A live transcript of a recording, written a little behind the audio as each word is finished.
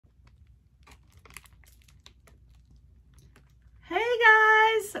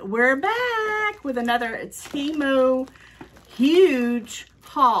guys, we're back with another Temu huge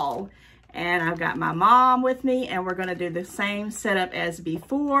haul. And I've got my mom with me, and we're gonna do the same setup as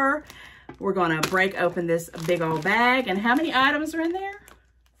before. We're gonna break open this big old bag. And how many items are in there?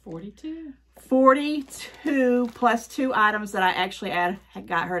 42. 42 plus 2 items that I actually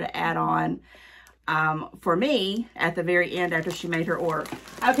got her to add on for me at the very end after she made her order.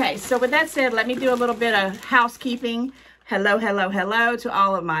 Okay, so with that said, let me do a little bit of housekeeping. Hello, hello, hello to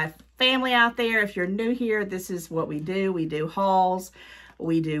all of my family out there. If you're new here, this is what we do. We do hauls,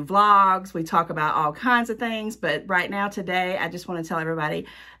 we do vlogs, we talk about all kinds of things. But right now, today, I just want to tell everybody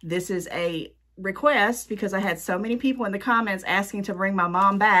this is a request because I had so many people in the comments asking to bring my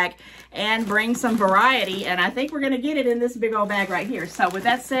mom back and bring some variety, and I think we're going to get it in this big old bag right here. So with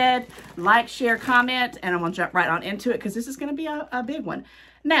that said, like, share, comment, and I'm going to jump right on into it because this is going to be a big one.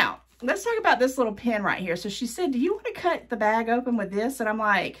 Now, let's talk about this little pen right here. So she said, do you want to cut the bag open with this? And I'm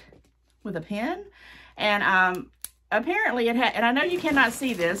like, with a pen? And apparently it had, and I know you cannot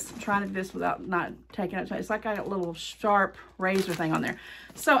see this. I'm trying to do this without not taking it. It's like a little sharp razor thing on there.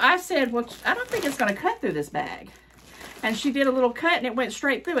 So I said, well, I don't think it's going to cut through this bag. And she did a little cut and it went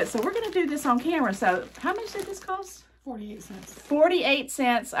straight through it. So we're going to do this on camera. So how much did this cost? 48 cents. 48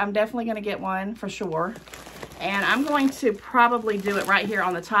 cents. I'm definitely going to get one for sure. And I'm going to probably do it right here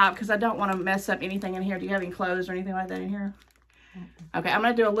on the top because I don't want to mess up anything in here. Do you have any clothes or anything like that in here? Okay, I'm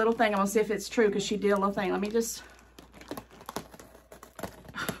going to do a little thing. I'm going to see if it's true because she did a little thing. Let me just...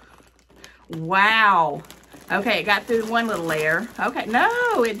 Wow. Okay, it got through one little layer. Okay,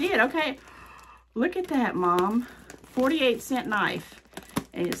 no, it did. Okay, look at that, Mom. 48-cent knife,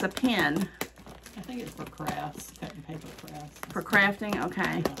 and it's a pen. I think it's for crafts, cutting paper crafts. For crafting,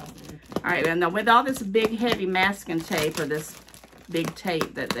 okay. All right, and now with all this big, heavy masking tape, or this big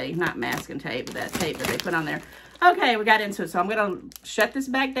tape that they, not masking tape, but that tape that they put on there. Okay, we got into it, so I'm going to shut this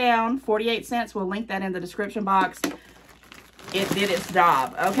back down. 48 cents, we'll link that in the description box. It did its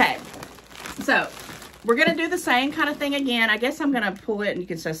job. Okay, so we're going to do the same kind of thing again. I guess I'm going to pull it, and you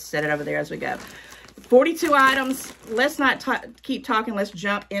can just set it over there as we go. 42 items. Let's not keep talking. Let's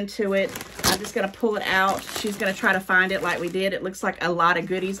jump into it. I'm just going to pull it out. She's going to try to find it like we did. It looks like a lot of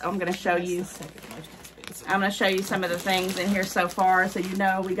goodies. I'm going to show you. I'm going to show you some of the things in here so far. So you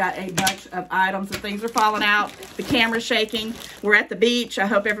know we got a bunch of items and things are falling out. The camera's shaking. We're at the beach. I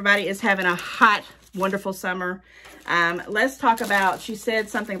hope everybody is having a hot, wonderful summer. Let's talk about, she said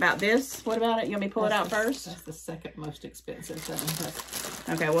something about this. What about it? You want me to pull it out first? That's the second most expensive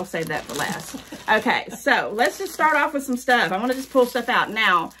thing. Okay, we'll save that for last. Okay, so let's just start off with some stuff. I want to just pull stuff out.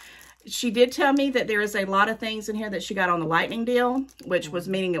 Now, she did tell me that there is a lot of things in here that she got on the lightning deal, which was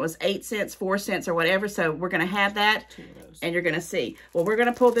meaning it was 8 cents, 4 cents, or whatever. So we're going to have that, and you're going to see. Well, we're going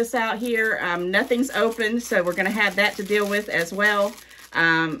to pull this out here. Nothing's open, so we're going to have that to deal with as well.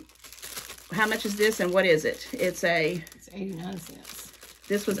 How much is this and what is it? It's 89 cents.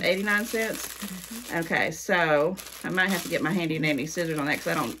 This was 89 cents? Mm-hmm. Okay, so I might have to get my handy dandy scissors on that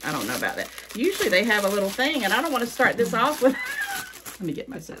because I don't know about that. Usually they have a little thing, and I don't want to start this off with... Let me get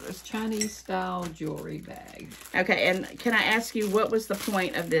my scissors. Chinese style jewelry bag. Okay, and can I ask you, what was the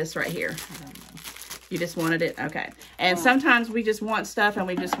point of this right here? I don't know. You just wanted it? Okay. And sometimes we just want stuff and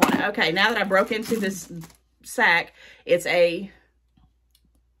we just want it. Okay, now that I broke into this sack, it's a...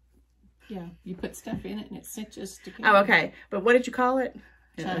 Yeah, you put stuff in it and it cinches together. Oh, okay. But what did you call it?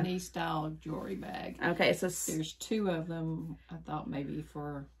 Chinese style jewelry bag. Okay, so there's 2 of them. I thought maybe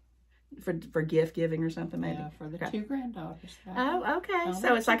for gift giving or something, maybe. Yeah, for the 2 granddaughters. Oh, okay.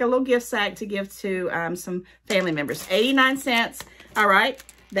 So it's like a little gift sack to give to some family members. 89 cents. All right.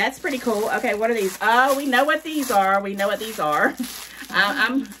 That's pretty cool. Okay, what are these? Oh, we know what these are. We know what these are.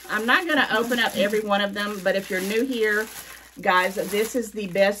 I'm not going to open up every one of them, but if you're new here, guys, this is the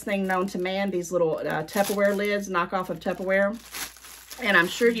best thing known to man. These little Tupperware lids, knockoff of Tupperware. And I'm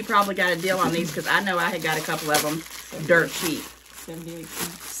sure you probably got a deal on these because I know I had got a couple of them dirt cheap. 78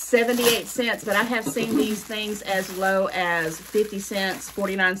 cents. 78 cents, but I have seen these things as low as 50 cents,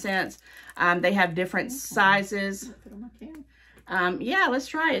 49 cents. They have different sizes. Yeah, let's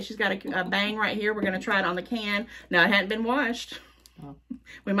try it. She's got a bang right here. We're going to try it on the can. No, it hadn't been washed. Oh.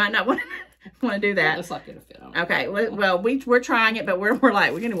 We might not want to do that. It looks like it'll fit on. Okay, well, we're trying it, but we're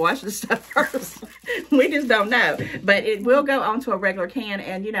like, we're going to wash this stuff first. We just don't know. But it will go onto a regular can,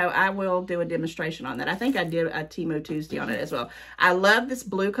 and, you know, I will do a demonstration on that. I think I did a Temu Tuesday on it as well. I love this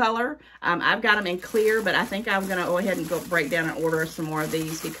blue color. I've got them in clear, but I think I'm going to go ahead and go break down and order some more of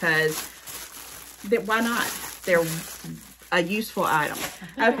these because why not? They're a useful item.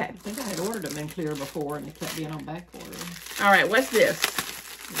 Okay. I think I had ordered them in clear before, and they kept being on back order. All right, what's this?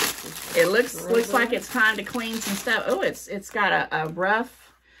 It looks like it's time to clean some stuff. Oh, it's got a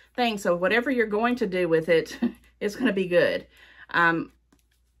rough thing. So whatever you're going to do with it, it's going to be good. I'm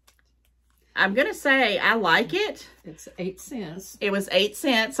going to say I like it. It's 8 cents. It was 8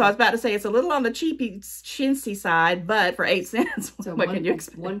 cents. So I was about to say it's a little on the cheapy, chintzy side, but for 8 cents, So what can you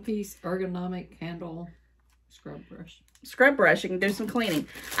expect? 1-piece ergonomic handle scrub brush. Scrub brush, you can do some cleaning.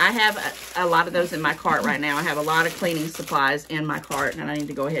 I have a lot of those in my cart right now. I have a lot of cleaning supplies in my cart, and I need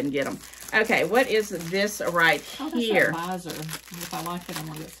to go ahead and get them. Okay, what is this right here? Visor. If I like it, I'm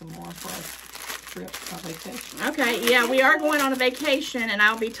going to get some more for a trip, a vacation. Okay, yeah, we are going on a vacation, and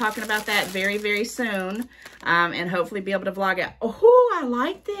I'll be talking about that very, very soon, and hopefully be able to vlog it. Oh, I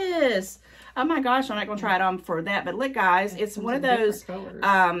like this. Oh my gosh, I'm not going to try it on for that, but look, guys, it's one of those,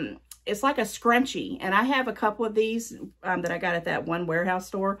 it's like a scrunchie, and I have a couple of these that I got at that one warehouse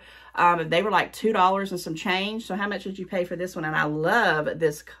store. They were like $2 and some change. So how much did you pay for this one? And I love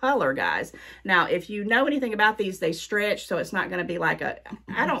this color, guys. Now, if you know anything about these, they stretch, so it's not going to be like a,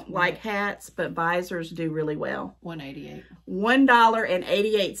 I don't like hats, but visors do really well. $1.88.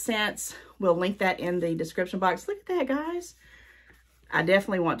 $1.88. We'll link that in the description box. Look at that, guys. I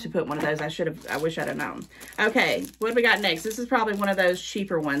definitely want to put one of those. I wish I'd have known. Okay, what do we got next? This is probably one of those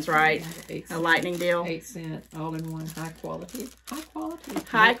cheaper ones, right? A lightning deal. 8 cent, all-in-one, high quality.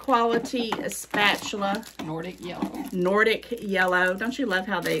 High quality spatula. Nordic yellow. Nordic yellow. Don't you love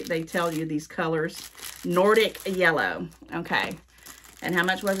how they tell you these colors? Nordic yellow. Okay. And how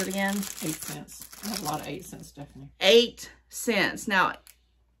much was it again? 8 cents. I have a lot of 8 cents, Stephanie. 8 cents. Now,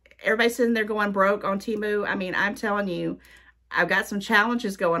 everybody's sitting there going broke on Temu. I mean, I'm telling you, I've got some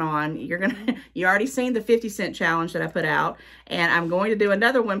challenges going on. You already seen the 50-cent challenge that I put out, and I'm going to do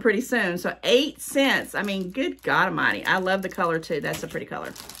another one pretty soon. So 8 cents. I mean, good God Almighty. I love the color too. That's a pretty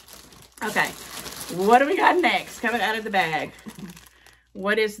color. Okay. What do we got next? Coming out of the bag.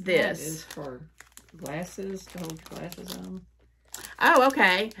 What is this? That is for glasses, to hold your glasses on. Oh,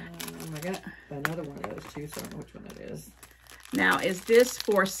 okay. I got another one of those too, so I don't know which one it is. Now, is this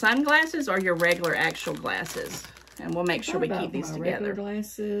for sunglasses or your regular actual glasses? And we'll make sure we keep these together. Regular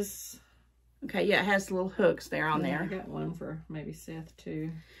glasses. Okay, yeah, it has little hooks there on there. I got one for maybe Seth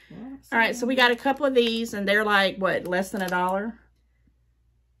too. Well, all right, so we got a couple of these, and they're like, what, less than $1?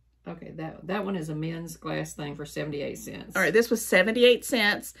 Okay, that one is a men's glass thing for 78 cents. All right, this was 78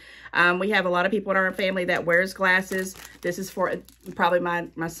 cents. We have a lot of people in our family that wears glasses. This is for probably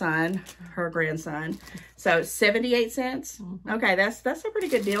my son, her grandson. So 78 cents. Mm-hmm. Okay, that's a pretty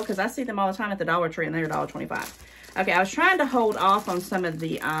good deal because I see them all the time at the Dollar Tree, and they're $1.25. Okay, I was trying to hold off on some of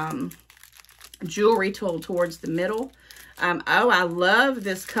the jewelry towards the middle. Oh, I love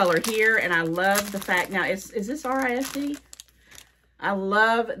this color here, and I love the fact, now, is this RISD? I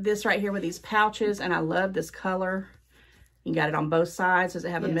love this right here with these pouches, and I love this color. You got it on both sides. Does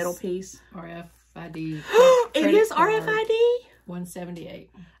it have a middle piece? RFID. It is RFID? $1.78.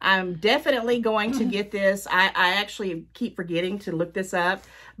 I'm definitely going to get this. I actually keep forgetting to look this up.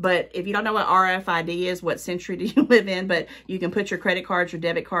 But if you don't know what RFID is, what century do you live in? But you can put your credit cards, your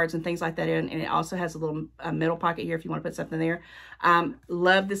debit cards, and things like that in. And it also has a little middle pocket here if you want to put something there.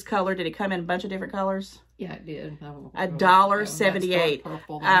 Love this color. Did it come in a bunch of different colors? Yeah, it did. $1.78.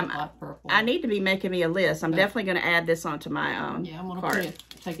 Purple, purple. I need to be making me a list. I'm definitely going to add this onto my yeah, I'm going to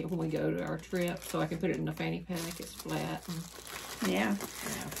take it when we go to our trip so I can put it in the fanny pack. It's flat. Yeah.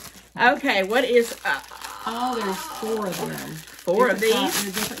 Okay, what is... oh, there's 4 of them. 4 of these?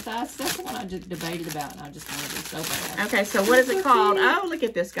 They're different sizes. That's the one I just debated about, and I just wanted it so bad. Okay, so what is it called? Oh, look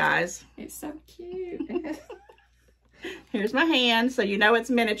at this, guys. It's so cute. Here's my hand, so you know it's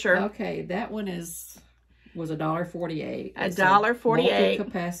miniature. Okay, that one was $1.48. $1.48.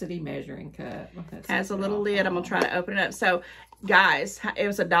 Multi-capacity measuring cup. Has a little lid. I'm going to try to open it up. So, guys, it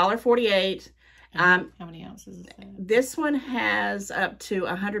was $1.48. How many ounces is that? This one has up to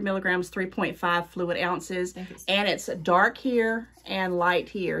 100 milligrams, 3.5 fluid ounces. And it's dark here and light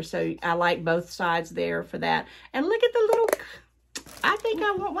here. So, I like both sides there for that. And look at the little... I think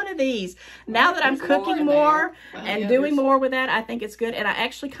I want one of these. Now that I'm cooking more and doing more with that, I think it's good. And I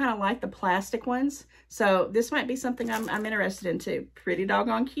actually kind of like the plastic ones. So this might be something I'm interested in too. Pretty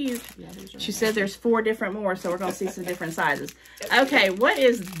doggone cute. Yeah, she said there's 4 different more, so we're going to see some different sizes. Okay, what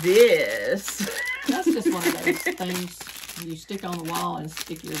is this? That's just one of those things you stick on the wall and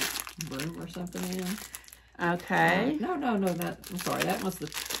stick your broom or something in. Okay. No, I'm sorry. That was the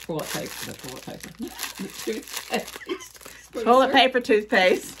toilet paper. The toothpaste. Toilet paper,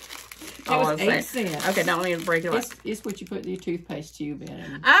 toothpaste. It was 8 cents. Okay, don't let me break it up. It's what you put your toothpaste tube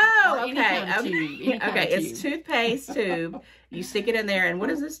in. Oh, okay. Okay, it's toothpaste tube. You stick it in there, and what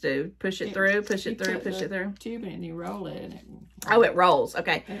does this do? Push it through, push it through, push it through. Tube and you roll it. And oh, it rolls.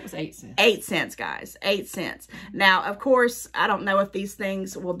 Okay. It was 8 cents. 8 cents, guys. 8 cents. Now, of course, I don't know if these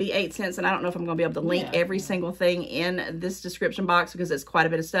things will be 8 cents, and I don't know if I'm going to be able to link every single thing in this description box because it's quite a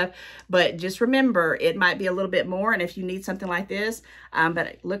bit of stuff. But just remember, it might be a little bit more, and if you need something like this,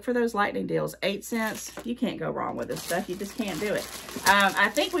 but look for those lightning deals. 8 cents. You can't go wrong with this stuff. You just can't do it. I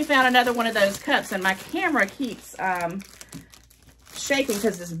think we found another one of those cups, and my camera keeps shaking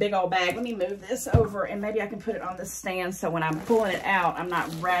because this big old bag. Let me move this over, and maybe I can put it on the stand so when I'm pulling it out, I'm not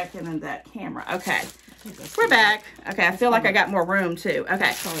racking in that camera. Okay, we're back. Okay, I feel like I got more room too.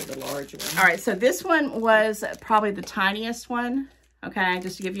 Okay, probably the large one. All right, so this one was probably the tiniest one. Okay,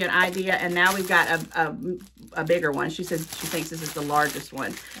 just to give you an idea, and now we've got a bigger one. She says she thinks this is the largest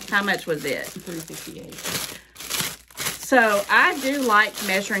one. How much was it? $3.58. So I do like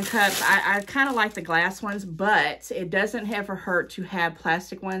measuring cups. I kind of like the glass ones, but it doesn't ever hurt to have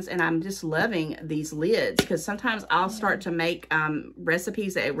plastic ones. And I'm just loving these lids because sometimes I'll start to make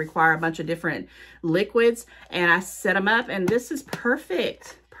recipes that require a bunch of different liquids, and I set them up, and this is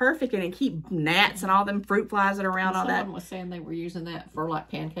perfect. Perfect, and it keep gnats and all them fruit flies that are around, all that. Someone was saying they were using that for like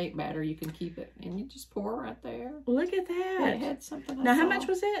pancake batter. You can keep it and you just pour right there. Look at that. It had something. Now, how much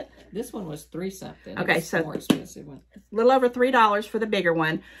was it? This one was $3 something. Okay, so more expensive one. A little over $3 for the bigger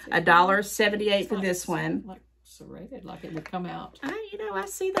one. $1.78 for this one. Like serrated, like it would come out. You know, I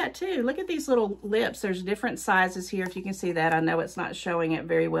see that too. Look at these little lips. There's different sizes here, if you can see that. I know it's not showing it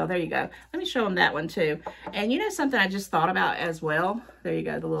very well. There you go. Let me show them that one too. And you know something I just thought about as well? There you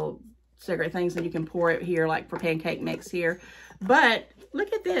go, the little cigarette things, and you can pour it here like for pancake mix here. But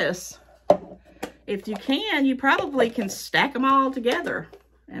look at this. If you can, you probably can stack them all together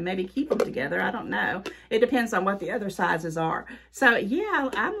and maybe keep them together. I don't know. It depends on what the other sizes are. So yeah,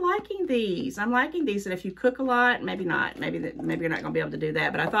 I'm liking these. I'm liking these. And if you cook a lot, maybe not. Maybe you're not going to be able to do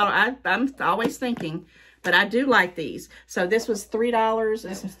that. But I thought, I'm always thinking, but I do like these. So this was $3.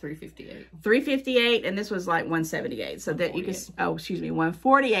 This was $3.58. $3.58, and this was like $1.78. So that you can, oh, excuse me,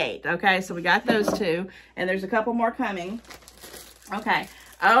 $1.48. Okay, so we got those two, and there's a couple more coming. Okay.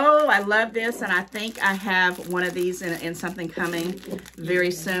 Oh, I love this, and I think I have one of these in something coming very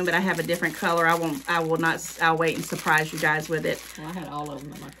soon, but I have a different color. I'll wait and surprise you guys with it. Well, I had all of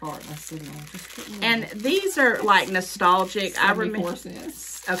them in my cart, and I said, no, just put them and these are like nostalgic. 74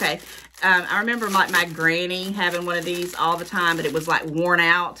 cents. Okay. I remember like my granny having one of these all the time, but it was like worn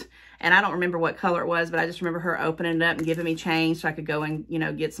out. And I don't remember what color it was, but I just remember her opening it up and giving me change so I could go and, you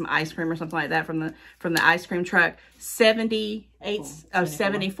know, get some ice cream or something like that from the ice cream truck.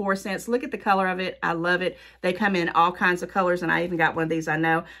 74 cents. Look at the color of it. I love it. They come in all kinds of colors, and I even got one of these. I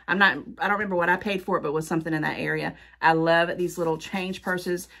know I don't remember what I paid for it, but it was something in that area. I love these little change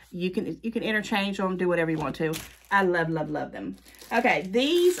purses. You can interchange them, do whatever you want to. I love them. Okay,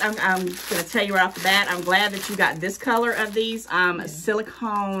 these I'm going to tell you right off the bat. I'm glad that you got this color of these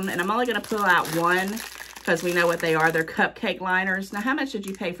silicone, and I'm only going to pull out one because we know what they are. They're cupcake liners. Now, how much did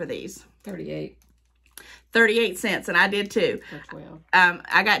you pay for these? 38 cents, and I did too. For 12.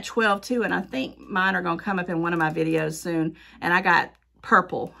 I got 12 too, and I think mine are going to come up in one of my videos soon. And I got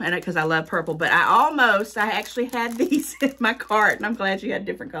purple, and because I love purple, but I actually had these in my cart, and I'm glad you had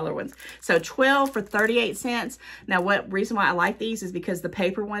different color ones. So 12 for 38 cents. Now, reason why I like these is because the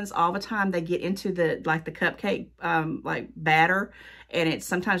paper ones, all the time, they get into the cupcake like batter, and it's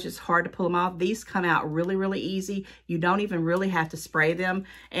sometimes just hard to pull them off. These come out really, really easy. You don't even really have to spray them,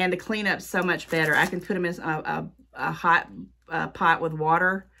 and the cleanup's so much better. I can put them in a hot pot with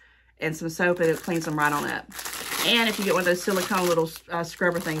water and some soap, and it cleans them right on up. And if you get one of those silicone little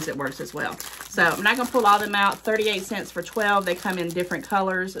scrubber things, it works as well. So I'm not going to pull all them out. 38 cents for 12. They come in different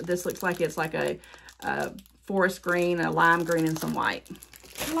colors. This looks like it's like a forest green, a lime green, and some white.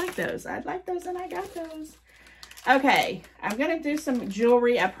 I like those. I like those, and I got those. Okay, I'm going to do some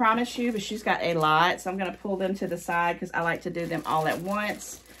jewelry, I promise you, but she's got a lot. So I'm going to pull them to the side because I like to do them all at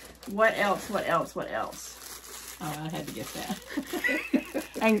once. What else? Oh, I had to get that.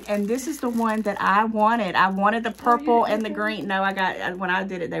 and this is the one that I wanted. I wanted the purple and the green. No, when I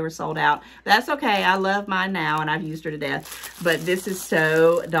did it, they were sold out. That's okay. I love mine now, and I've used her to death. But this is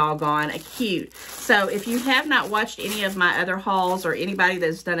so doggone cute. So if you have not watched any of my other hauls, or anybody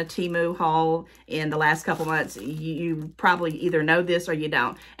that's done a Temu haul in the last couple months, you probably either know this or you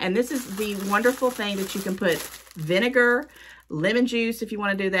don't. And this is the wonderful thing that you can put vinegar, lemon juice if you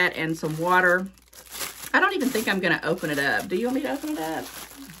want to do that, and some water. I don't even think I'm going to open it up. Do you want me to open it up?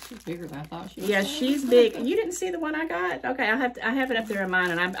 She's bigger than I thought she was. Yeah, she's big. You didn't see the one I got? Okay, I have it up there in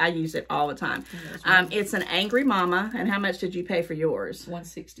mine, and I use it all the time. It's an Angry Mama. And how much did you pay for yours?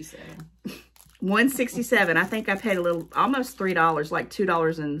 $167. $167. I think I paid a little, almost $3, like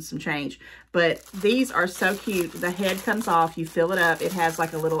 $2 and some change. But these are so cute. The head comes off. You fill it up. It has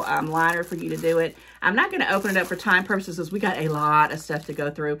like a little liner for you to do it. I'm not going to open it up for time purposes because we got a lot of stuff to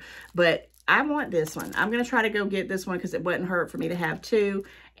go through. But I want this one. I'm going to try to go get this one because it wouldn't hurt for me to have two.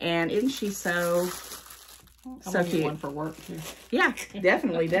 And isn't she so cute? One for work too. Yeah,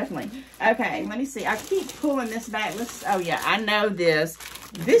 definitely, definitely. Okay, let me see. I keep pulling this back. Oh yeah, I know this.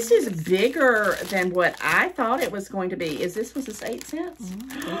 This is bigger than what I thought it was going to be. Was this 8 cents?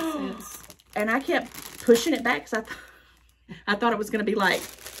 8 cents. And I kept pushing it back because I thought it was going to be like,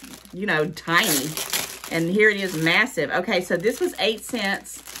 you know, tiny. And here it is, massive. Okay, so this was 8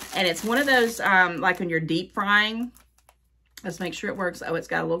 cents. And it's one of those, like when you're deep frying. Let's make sure it works. Oh, it's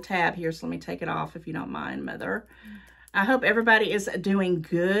got a little tab here, so let me take it off if you don't mind, Mother. I hope everybody is doing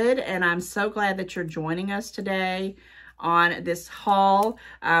good, and I'm so glad that you're joining us today on this haul.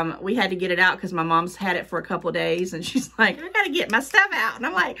 We had to get it out because my mom's had it for a couple of days, and she's like, I got to get my stuff out. And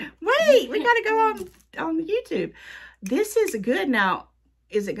I'm like, wait, we got to go on YouTube. This is good. Now,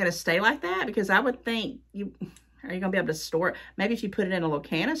 is it going to stay like that? Because I would think are you going to be able to store it? Maybe if you put it in a little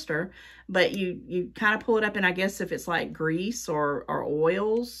canister, but you kind of pull it up, and I guess if it's like grease or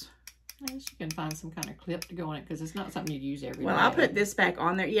oils. I guess you can find some kind of clip to go on it because it's not something you'd use every day. Well, I'll put this back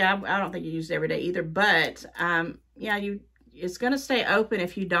on there. Yeah, I don't think you use it every day either, but yeah, it's going to stay open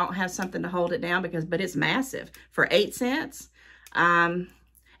if you don't have something to hold it down but it's massive for 8 cents. And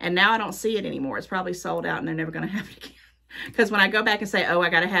now I don't see it anymore. It's probably sold out and they're never going to have it again. Because when I go back and say, oh, I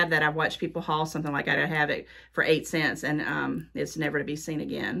got to have that, I've watched people haul something like I got to have it for 8 cents, and it's never to be seen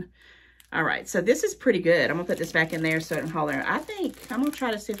again. All right, so this is pretty good. I'm going to put this back in there so it can haul there. I think I'm going to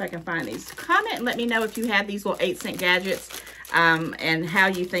try to see if I can find these. Comment and let me know if you have these little 8-cent gadgets and how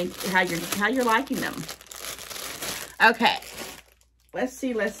you think, how you're liking them. Okay, let's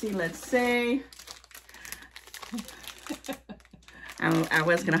see. I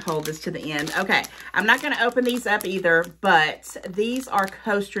was going to hold this to the end. Okay, I'm not going to open these up either, but these are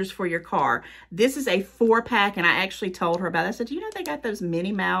coasters for your car. This is a 4-pack, and I actually told her about it. I said, do you know they got those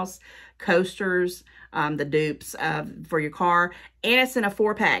Minnie Mouse coasters, the dupes for your car? And it's in a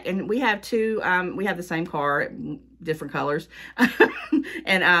 4-pack. And we have two, we have the same car, different colors.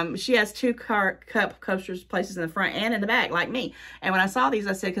 And she has 2 cup coasters places in the front and in the back, like me. And when I saw these,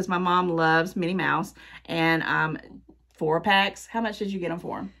 I said, because my mom loves Minnie Mouse, and 4-packs. How much did you get them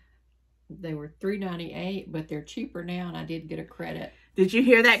for? They were $3.98, but they're cheaper now, and I did get a credit. Did you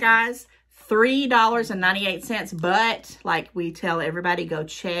hear that, guys? $3.98. But like we tell everybody, go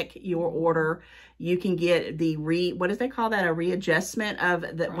check your order. You can get the what does they call that? A readjustment of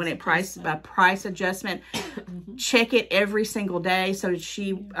the price adjustment. Check it every single day. So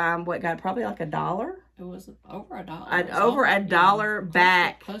she got probably like $1. It was over $1. Over $1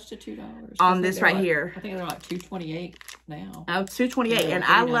 back. Close to $2 on this right here. I think they're like $2.28 now. Oh, $2.28, and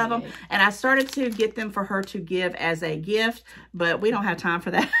I love them. And I started to get them for her to give as a gift, but we don't have time for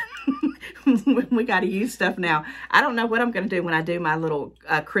that. We got to use stuff now. I don't know what I'm going to do when I do my little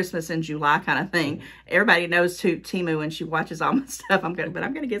Christmas in July kind of thing. Everybody knows Temu, and she watches all my stuff. I'm going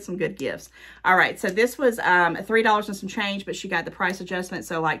to get some good gifts. All right, so this was $3 and some change, but she got the price adjustment,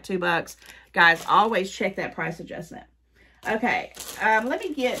 so like $2. Guys, always check that price adjustment. Okay, let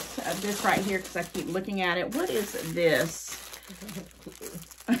me get this right here because I keep looking at it. What is this?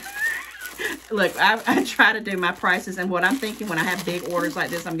 Look, I try to do my prices, and what I'm thinking when I have big orders like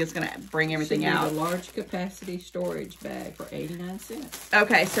this, I'm just going to bring everything out. A large capacity storage bag for 89 cents.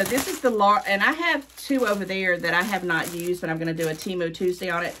 Okay, so this is the large, and I have 2 over there that I have not used, but I'm going to do a Temu Tuesday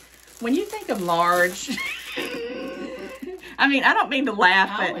on it. When you think of large, I mean, I don't mean to laugh,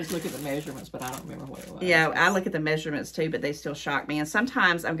 I always look at the measurements, but I don't remember what it was. Yeah, I look at the measurements too, but they still shock me. And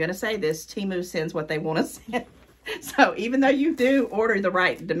sometimes, I'm going to say this, Temu sends what they want to send. So even though you do order the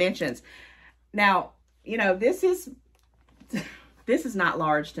right dimensions. Now, you know, this is not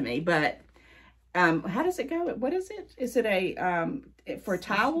large to me, but how does it go? What is it? Is it a for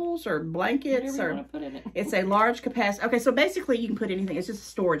towels or blankets? Whatever you want to put in it. It's a large capacity. Okay, so basically you can put anything. It's just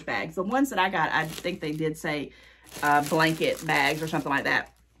storage bags. The ones that I got, I think they did say blanket bags or something like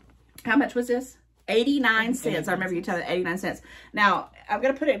that. How much was this? 89 cents. I remember you telling me 89 cents. Now, I'm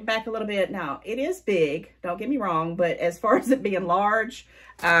going to put it back a little bit. Now, it is big. Don't get me wrong. But as far as it being large,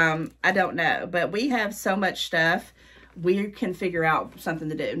 I don't know. But we have so much stuff. We can figure out something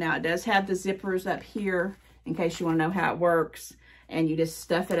to do. Now, it does have the zippers up here in case you want to know how it works. And you just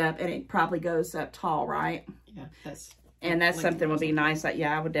stuff it up. And it probably goes up tall, right? Yeah, and that's something would be nice. Like,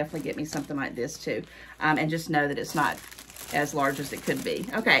 yeah, I would definitely get me something like this too. And just know that it's not as large as it could be.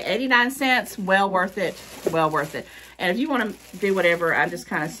 Okay, 89 cents, well worth it, well worth it. And if you want to do whatever, I'm just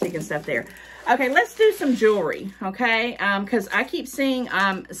kind of sticking stuff there. Okay, let's do some jewelry, okay? Because I keep seeing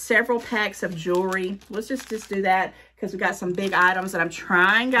several packs of jewelry. Let's just do that because we got some big items and I'm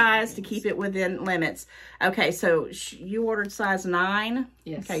trying, guys, to keep it within limits. Okay, so you ordered size 9.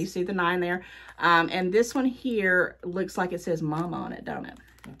 Yes. Okay, you see the 9 there. And this one here looks like it says Mom on it, don't it?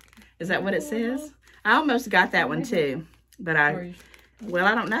 Is that what it says? I almost got that one too, but well,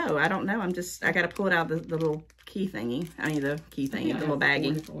 I don't know. I don't know. I got to pull it out the little key thingy. I mean, the key thingy, the little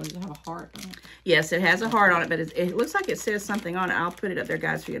baggie. Does it have a heart on it? Yes, it has a heart on it, but it looks like it says something on it. I'll put it up there,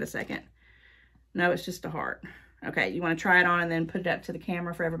 guys, for you in a second. No, it's just a heart. Okay, you want to try it on and then put it up to the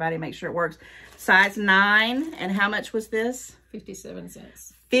camera for everybody, make sure it works. Size 9, and how much was this? 57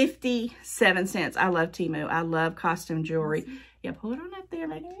 cents. 57 cents. I love Temu. I love costume jewelry. Yeah, pull it on up there.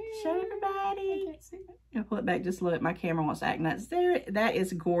 Show everybody. Yeah, pull it back just a little bit. My camera wants to act nuts. There, that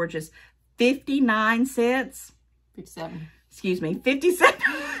is gorgeous. 59 cents. 57. Excuse me,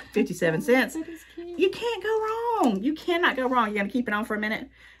 57 cents. You can't go wrong. You cannot go wrong. You're going to keep it on for a minute.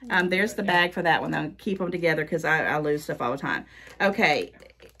 There's the bag for that one, though. Keep them together because I lose stuff all the time. Okay,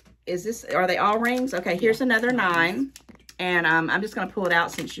 are they all rings? Okay, here's another 9. And I'm just going to pull it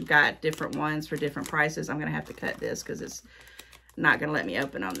out since you've got different ones for different prices. I'm going to have to cut this because it's not going to let me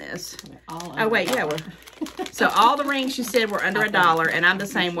open on this. Oh, wait, yeah. So all the rings you said were under $1, and I'm the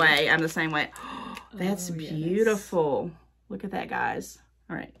same way. I'm the same way. That's beautiful. Look at that, guys.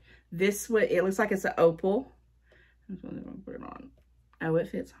 All right. This one, it looks like it's an opal. I'm going to put it on. Oh, it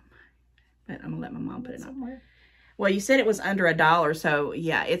fits on mine. But I'm going to let my mom put it on. Well, you said it was under $1, so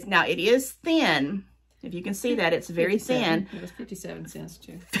yeah. Now, it is thin. If you can see that, it's very thin. It was 57 cents,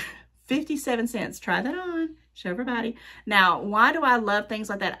 too. 57 cents. Try that on. Show everybody. Now, why do I love things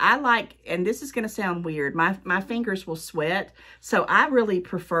like that? I like, and this is going to sound weird, my fingers will sweat, so I really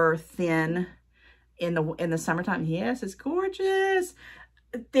prefer thin in the summertime. Yes, it's gorgeous.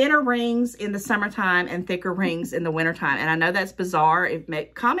 Thinner rings in the summertime and thicker rings in the wintertime. And I know that's bizarre.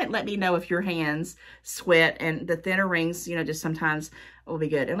 Comment, let me know if your hands sweat, and the thinner rings, you know, just sometimes will be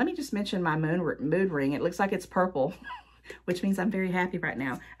good. And let me just mention my mood ring. It looks like it's purple, which means I'm very happy right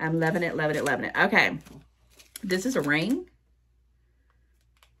now. I'm loving it, loving it, loving it. Okay. This is a ring.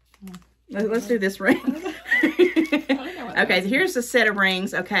 Let's do this ring. Okay, here's a set of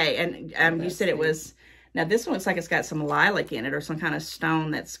rings. Okay, and you said it was, now this one looks like it's got some lilac in it or some kind of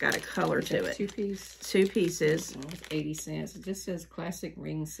stone that's got a color to it. 2 pieces. 2 pieces. Oh, it's 80 cents. It just says classic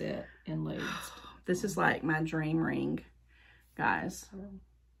ring set inlays. This is like my dream ring, guys.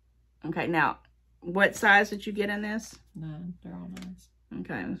 Okay, now, what size did you get in this? 9. They're all 9s.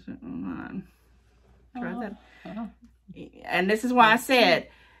 Okay, 9. Try that. And this is why I said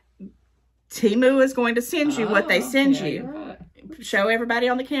Temu is going to send you what they send you. Right. Show everybody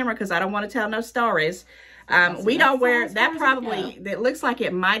on the camera because I don't want to tell no stories. We don't wear that. Probably it looks like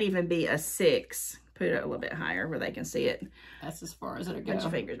it might even be a 6. Put it a little bit higher where they can see it. That's as far as it'll go. Put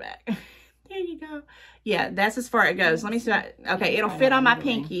your fingers back. There you go. Yeah, that's as far as it goes. Let me see. Okay, it'll fit on my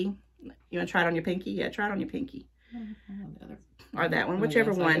pinky. You want to try it on your pinky? Yeah, try it on your pinky. Or that one,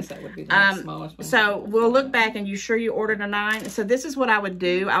 whichever one. That would be the smallest one. So we'll look back, and you sure you ordered a 9? So this is what I would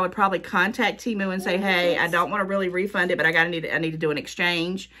do. I would probably contact Temu and say, hey, I don't want to really refund it, but I need to do an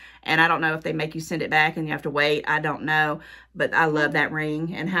exchange. And I don't know if they make you send it back and you have to wait. I don't know. But I love that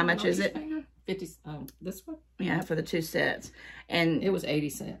ring. And how much is it? 50. This one? Yeah, for the 2 sets. And it was 80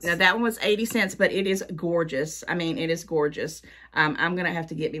 cents. Now that one was 80 cents, but it is gorgeous. I mean, it is gorgeous. I'm going to have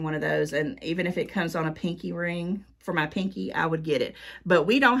to get me one of those. And even if it comes on a pinky ring for my pinky, I would get it. But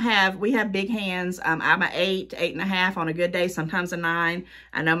we have big hands. I'm a 8, 8.5 on a good day, sometimes a 9.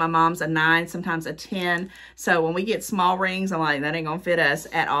 I know my mom's a 9, sometimes a 10. So when we get small rings, I'm like, that ain't going to fit us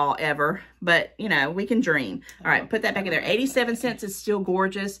at all, ever. But, you know, we can dream. All right, put that back in there. 87 cents is still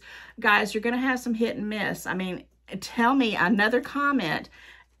gorgeous. Guys, you're going to have some hit and miss. I mean, tell me, another comment.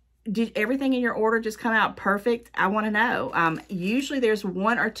 Did everything in your order just come out perfect? I want to know. Usually there's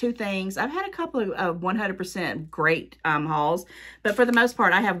 1 or 2 things. I've had a couple of 100% great hauls, but for the most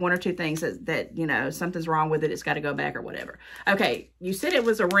part, I have 1 or 2 things that you know, something's wrong with it. It's got to go back or whatever. Okay, you said it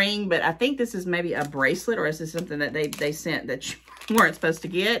was a ring, but I think this is maybe a bracelet, or is this something that they sent that you weren't supposed to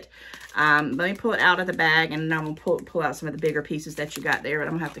get? Let me pull it out of the bag, and then I'm going to pull out some of the bigger pieces that you got there, but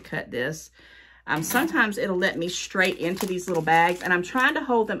I'm going to have to cut this. Sometimes it'll let me straight into these little bags, and I'm trying to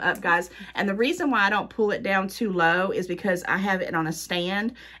hold them up, guys. And the reason why I don't pull it down too low is because I have it on a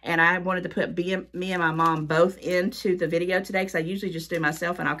stand, and I wanted to put me and my mom both into the video today, because I usually just do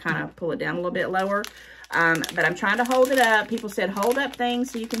myself, and I'll kind of pull it down a little bit lower. But I'm trying to hold it up. People said hold up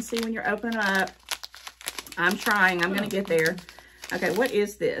things so you can see when you're opening up. I'm trying. I'm going to get there. Okay, what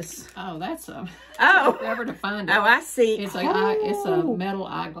is this? Oh, that's a... Oh. Forever to find it. Oh, I see. It's a metal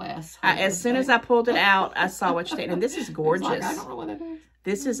eyeglass. As soon as I pulled it out, I saw what you're saying. And this is gorgeous. Like, I don't know what it is.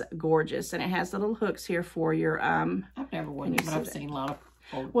 This is gorgeous. And it has the little hooks here for your... I've never worn it, but I've seen a lot of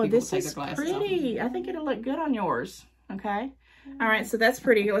old people this take is their glasses pretty. off. I think it'll look good on yours. Okay. All right, so that's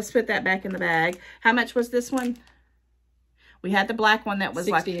pretty. Let's put that back in the bag. How much was this one? We had the black one that was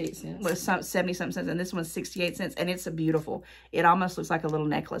 68 cents. Was 70 something cents, and this one's 68 cents, and it's a beautiful. It almost looks like a little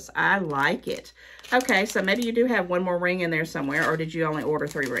necklace. I like it. Okay, so maybe you do have one more ring in there somewhere, or did you only order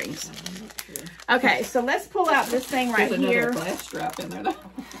 3 rings? I'm not sure. Okay, so let's pull out this thing right here. There's another glass strap in there, though.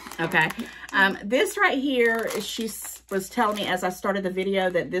 Okay, this right here, she was telling me as I started the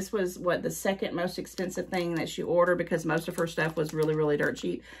video that this was, what, the second most expensive thing that she ordered because most of her stuff was really, really dirt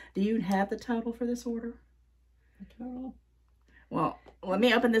cheap. Do you have the total for this order? The total? Well, let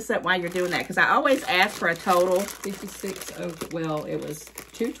me open this up while you're doing that because I always ask for a total. 56. Oh, well, it was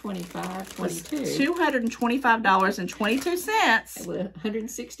 $225.22. $225.22. With a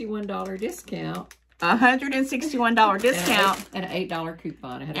 $161 discount. $161 discount. And an $8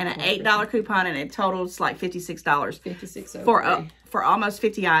 coupon. And an $8 coupon, and it totals like $56. $56 for almost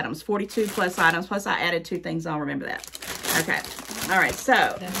 50 items, 42 plus items. Plus, I added 2 things. I'll remember that. Okay. All right.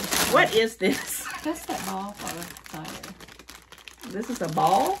 So, what is this? That's that ball for the tire. This is a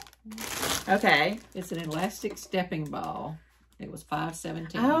ball? Okay. It's an elastic stepping ball. It was $5.17.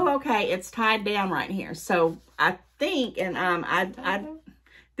 Oh, okay. It's tied down right here. So I think, and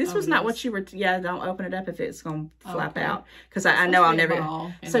this was not what you were. Yeah, don't open it up if it's gonna flap out, because I know I'll never.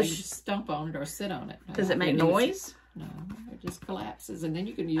 So you just stomp on it or sit on it. Does it make noise? No, it just collapses, and then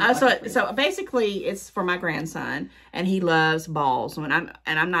you can use. So basically, it's for my grandson, and he loves balls. I'm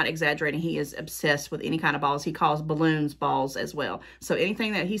not exaggerating. He is obsessed with any kind of balls. He calls balloons balls as well. So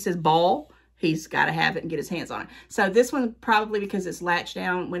anything that he says ball, he's got to have it and get his hands on it. So this one, probably because it's latched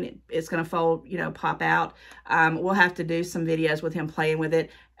down, when it's going to fold, pop out. We'll have to do some videos with him playing with it.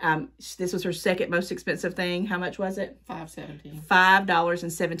 This was her second most expensive thing. How much was it? $5.17.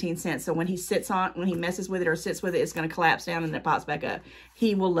 $5.17. So when he messes with it or sits with it, it's going to collapse down and it pops back up.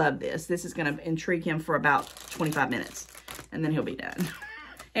 He will love this. This is going to intrigue him for about 25 minutes, and then he'll be done.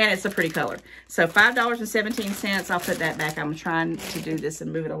 And it's a pretty color. So $5.17. I'll put that back. I'm trying to do this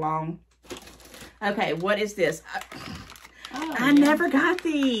and move it along. Okay, what is this? I never got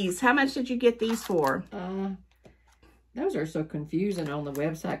these. How much did you get these for? Those are so confusing on the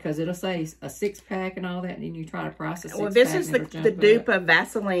website because it'll say a 6-pack and all that, and then you try to price a 6-pack. Well, this is the dupe of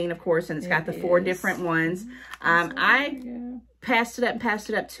Vaseline, of course, and it's got the 4 different ones. I passed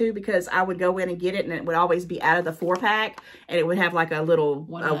it up too because I would go in and get it, and it would always be out of the 4-pack, and it would have like a little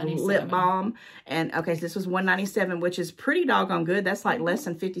lip balm. And okay, so this was $1.97, which is pretty doggone good. That's like less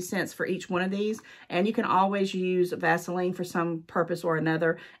than 50 cents for each one of these, and you can always use Vaseline for some purpose or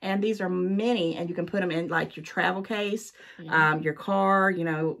another. And these are mini, and you can put them in like your travel case, your car, or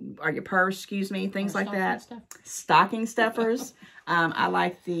your purse, excuse me, things like that. Stocking stuffers. I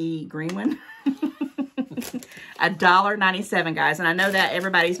like the green one. $1.97, guys, and I know that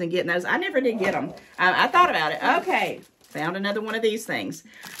everybody's been getting those. I never did get them. I thought about it. Okay, found another one of these things.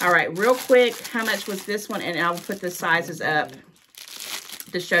 All right, real quick, how much was this one? And I'll put the sizes up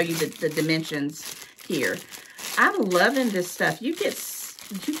to show you the dimensions here. I'm loving this stuff. You get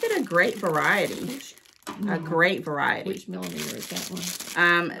a great variety. A great variety. Which millimeter is that one?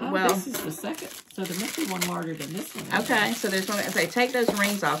 Well, this is the second. So there must be one larger than this one. Okay, so there's one. Say, take those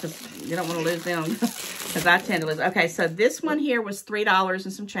rings off because you don't want to lose them. Because I tend to lose. Okay, so this one here was $3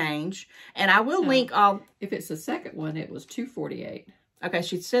 and some change, and I will link all. If it's the second one, it was $2.48. Okay,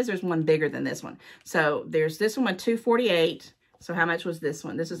 she says there's one bigger than this one. So there's this one $2.48. So how much was this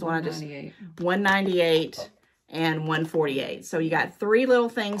one? This is the one I just $1.98. And $1.48. So you got 3 little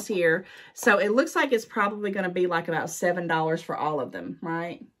things here. So it looks like it's probably going to be like about $7 for all of them,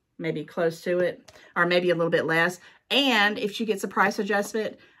 right? Maybe close to it, or maybe a little bit less. And if she gets a price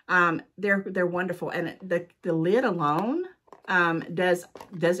adjustment, they're wonderful. And the lid alone does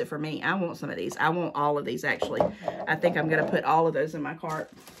it for me. I want some of these. I want all of these actually. I think I'm going to put all of those in my cart.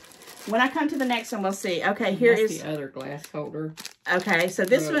 When I come to the next one, we'll see. Okay, here is the other glass holder. Okay, so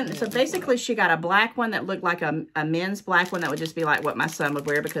this one, so basically she got a black one that looked like a men's black one that would just be like what my son would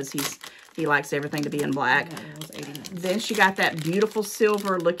wear because he likes everything to be in black. Then she got that beautiful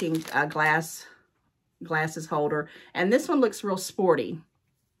silver looking glasses holder. And this one looks real sporty,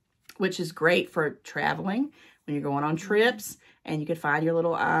 which is great for traveling when you're going on trips. And you could find your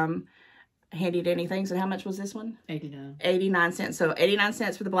little handy dandy things. And how much was this one? 89 cents. So 89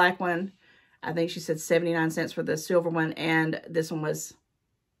 cents for the black one. I think she said 79 cents for the silver one, and this one was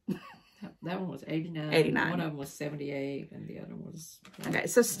That one was 89. 89. One of them was 78, and the other one was... Okay,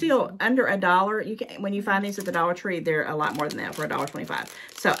 so still under $1. You can, when you find these at the Dollar Tree, they're a lot more than that for $1.25.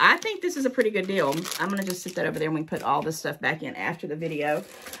 So I think this is a pretty good deal. I'm going to just sit that over there and we can put all this stuff back in after the video.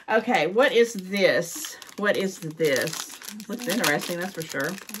 Okay, what is this? What is this? Looks interesting, that's for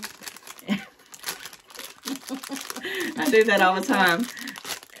sure. I do that all the time.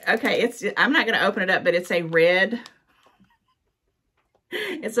 Okay, I'm not going to open it up, but it's a red...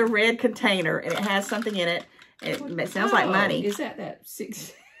 It's a red container, and it has something in it. It sounds like money. Is that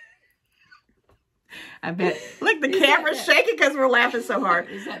 6? I bet. Look, the camera's shaking because we're laughing so hard.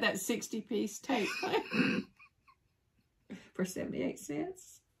 Is that 60-piece tape for 78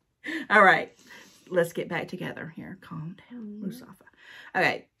 cents? All right, let's get back together here. Calm down, Musafa.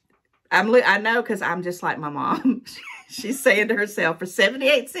 Okay, I know because I'm just like my mom. She's saying to herself, for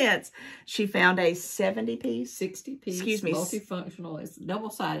 78 cents, she found a 70-piece, 60-piece, excuse me, multifunctional. It's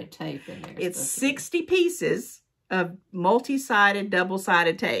double-sided tape in there. It's 60 pieces of multi-sided,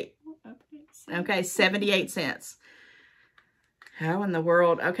 double-sided tape. Okay, 78 cents. How in the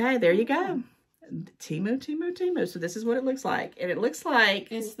world? Okay, there you go. Temu, Temu, Temu. So this is what it looks like. And it looks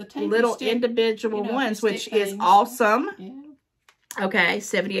like it's the little individual ones, which is awesome. Yeah. Okay,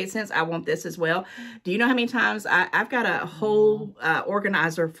 78 cents. I want this as well. Do you know how many times I've got a whole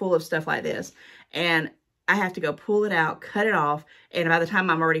organizer full of stuff like this, and I have to go pull it out, cut it off, and by the time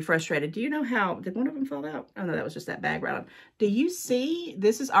I'm already frustrated, do you know how, did one of them fall out? Oh no, that was just that bag right on. Do you see,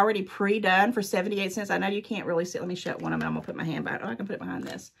 this is already pre-done for 78 cents. I know you can't really see it. Let me shut one of them. I'm gonna put my hand back. Oh, I can put it behind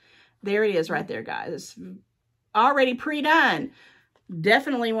this. There it is right there, guys. It's already pre-done.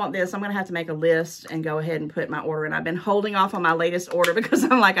 Definitely want this. I'm going to have to make a list and go ahead and put my order in. I've been holding off on my latest order because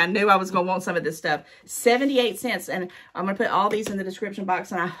I'm like, I knew I was going to want some of this stuff. 78 cents. And I'm going to put all these in the description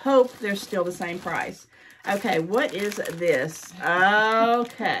box, and I hope they're still the same price. Okay, what is this?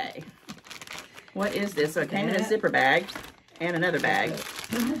 Okay. What is this? So it came in a zipper bag and another bag.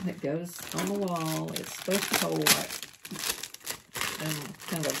 It goes on the wall. It's supposed to hold like... I'm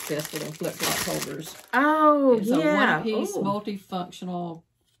kind of obsessed with them flip-flop holders. Oh, it's a one-piece multifunctional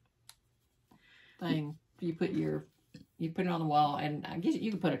thing. You put it on the wall, and I guess you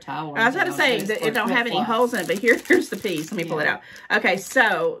can put a towel. I was going to say that it don't have any holes in it, but here's the piece. Let me pull it out. Okay,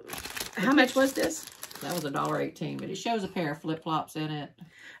 so how much was this? That was $1.18, but it shows a pair of flip-flops in it.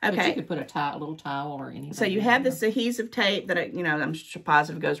 Okay. But you could put a little towel or anything. So you have this adhesive tape that, I'm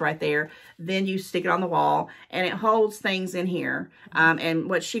positive goes right there. Then you stick it on the wall, and it holds things in here. And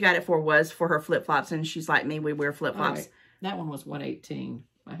what she got it for was for her flip-flops, and she's like me, we wear flip-flops. Right. That one was $1.18.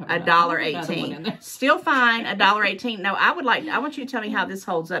 $1.18. Still fine, $1.18. No, I want you to tell me how this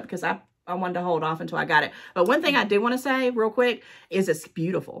holds up, because I wanted to hold off until I got it. But one thing I do want to say real quick is it's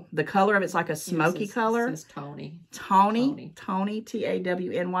beautiful. The color of it's like a smoky color. It says Tony. Tony,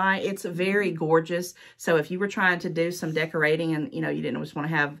 T-A-W-N-Y. It's very gorgeous. So if you were trying to do some decorating and, you didn't just want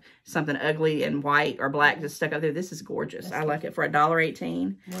to have something ugly and white or black just stuck up there, this is gorgeous. I like it for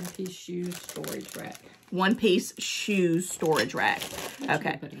 $1.18. One-piece shoe storage rack. One-piece shoe storage rack.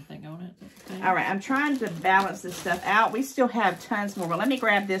 Okay. Put anything on it. Okay. All right, I'm trying to balance this stuff out. We still have tons more. Well, let me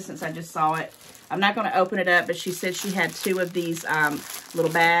grab this since I just saw it. I'm not going to open it up, but she said she had 2 of these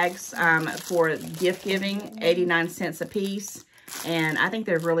little bags for gift giving, 89 cents a piece. And I think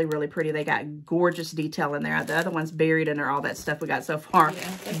they're really, really pretty. They got gorgeous detail in there. The other one's buried under all that stuff we got so far. Yeah.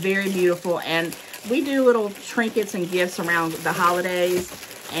 Very beautiful. And we do little trinkets and gifts around the holidays.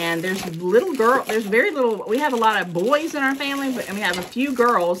 And there's very little, we have a lot of boys in our family, and we have a few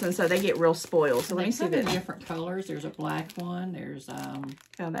girls, and so they get real spoiled. So let me see this. Different colors. There's a black one. There's look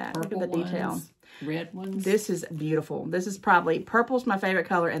at the detail. Ones, red ones. This is beautiful. This is probably, purple's my favorite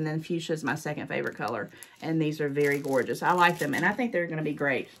color, and then fuchsia is my second favorite color. And these are very gorgeous. I like them, and I think they're going to be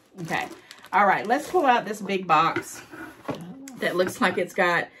great. Okay. All right, let's pull out this big box that looks like it's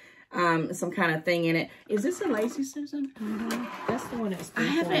got some kind of thing in it. Is this a Lazy Susan? Mm-hmm. That's the one that's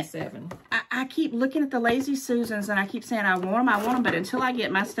 $3.47. I keep looking at the Lazy Susans, and I keep saying I want them, but until I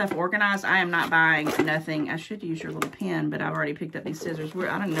get my stuff organized, I am not buying nothing. I should use your little pen, but I've already picked up these scissors.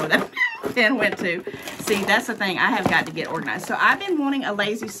 I don't know where that pen went to. See, that's the thing. I have got to get organized. So I've been wanting a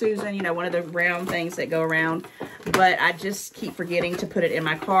Lazy Susan, one of the round things that go around, but I just keep forgetting to put it in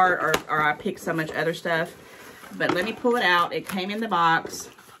my cart, or I pick so much other stuff. But let me pull it out. It came in the box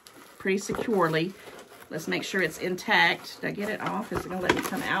pretty securely. Let's make sure it's intact. Did I get it off? Is it going to let me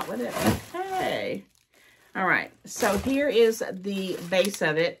come out with it? Okay. All right. So here is the base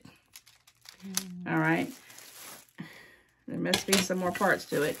of it. All right. There must be some more parts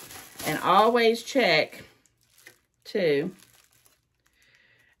to it. And always check, too,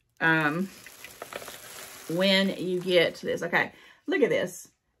 when you get to this. Okay. Look at this.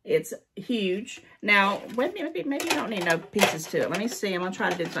 It's huge. Now, wait a minute, maybe you don't need no pieces to it. Let me see. I'm going to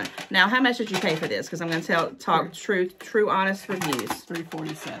try to do this. Now, how much did you pay for this? Because I'm going to talk true, honest reviews.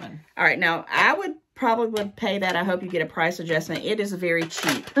 $3.47. All right. Now, I would probably pay that. I hope you get a price adjustment. It is very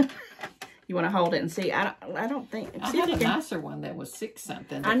cheap. You want to hold it and see? I don't think. I had a nicer one that was $6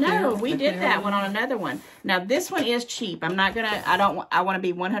 something. I know we did that one on another one. Now this one is cheap. I'm not gonna. I want to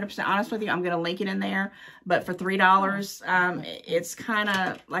be 100% honest with you. I'm gonna link it in there. But for $3, it's kind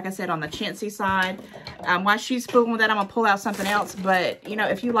of like I said on the chintzy side. While she's fooling with that, I'm gonna pull out something else. But you know,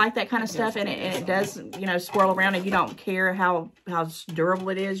 if you like that kind of stuff and it does, you know, swirl around and you don't care how durable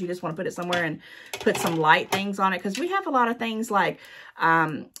it is, you just want to put it somewhere and put some light things on it because we have a lot of things like.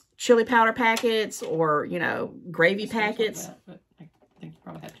 Chili powder packets or, you know, gravy packets. I think you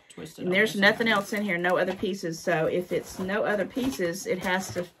probably have to twist it. And there's nothing else in here, no other pieces. So if it's no other pieces, it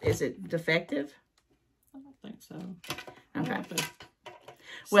has to, is it defective? I don't think so. Okay.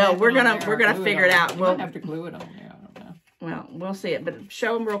 Well, we're gonna figure it out. We'll have to glue it on there. I don't know. Well, we'll see it, but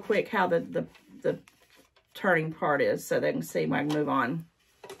show them real quick how the turning part is so they can see when I can move on.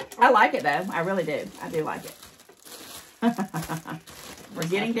 I like it though. I really do. I do like it. We're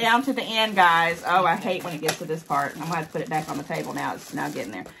getting down to the end, guys. Oh, I hate when it gets to this part. I'm going to have to put it back on the table now. It's now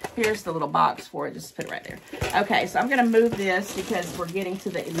getting there. Here's the little box for it. Just put it right there. Okay, so I'm going to move this because we're getting to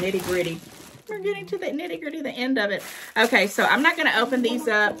the nitty-gritty. We're getting to the nitty-gritty, the end of it. Okay, so I'm not going to open these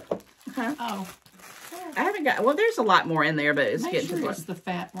up. Huh? Oh. I haven't got, well, there's a lot more in there, but it's getting to it's the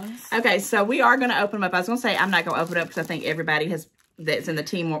fat ones. Okay, so we are going to open them up. I was going to say I'm not going to open it up because I think everybody has that's in the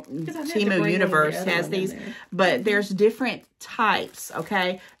Temu universe has these, but there's different types,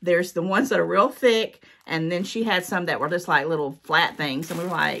 okay? There's the ones that are real thick, and then she had some that were just like little flat things, and we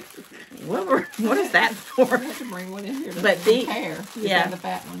were like, what is that for? I have to bring one in here to but compare. Yeah, the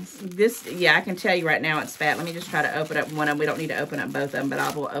fat ones. This, yeah, I can tell you right now it's fat. Let me just try to open up one of them. We don't need to open up both of them, but I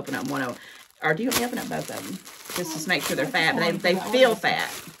will open up one of them. Or do you open up both of them? Just to make sure they're fat, but they feel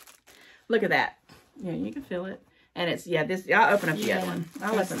fat. Look at that. Yeah, you can feel it. And it's, yeah, this, I'll open up the other one.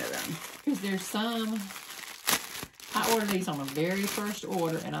 I'll open it up. Because there's some, I ordered these on the very first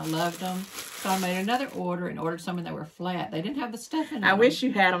order, and I loved them. So I made another order and ordered some that were flat. They didn't have the stuff in them. I wish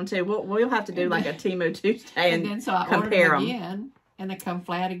you had them, too. We'll have to do like a Temu Tuesday and then so I compare ordered them them. Again, and they come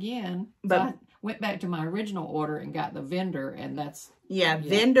flat again. But so I went back to my original order and got the vendor, and that's... Yeah,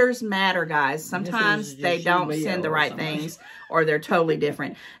 vendors matter, guys. Sometimes they don't send the right things, or they're totally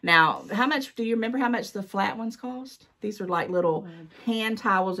different. Now, how much, do you remember how much the flat ones cost? These are like little hand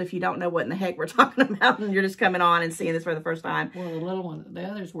towels if you don't know what in the heck we're talking about, and you're just coming on and seeing this for the first time. Well, the little one, the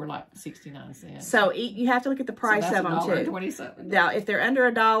others were like 69 cents. So you have to look at the price of them, too. $1.27. Now, if they're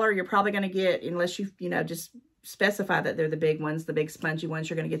under $1, you're probably going to get, unless you know, just specify that they're the big ones, the big spongy ones,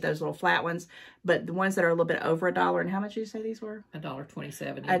 you're going to get those little flat ones. But the ones that are a little bit over $1, and how much did you say these were?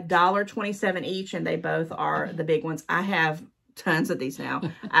 $1.27 each. $1.27 each, and they both are the big ones. I have tons of these now.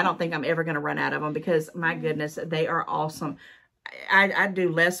 I don't think I'm ever going to run out of them because, my goodness, they are awesome. I do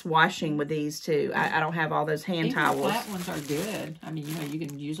less washing with these, too. I don't have all those hand towels. The flat ones are good. I mean, you know, you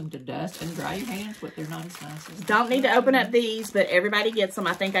can use them to dust and dry your hands, but they're not as nice as... Don't need to open up these, but everybody gets them.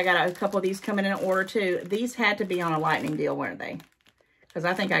 I think I got a couple of these coming in order, too. These had to be on a lightning deal, weren't they? Because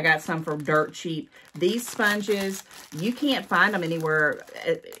I think I got some for dirt cheap. These sponges, you can't find them anywhere,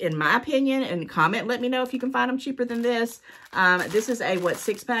 in my opinion. And comment, let me know if you can find them cheaper than this. This is a, what,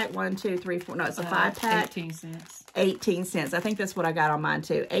 6-pack? 1, 2, 3, 4. No, it's a 5-pack. 18 cents. 18 cents. I think that's what I got on mine,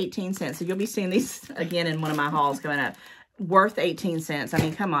 too. 18 cents. So you'll be seeing these again in one of my hauls coming up. Worth 18 cents. I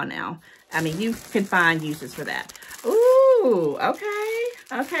mean, come on now. I mean, you can find uses for that. Ooh, okay.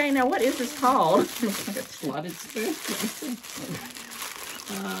 Okay, now what is this called? Slotted spoon.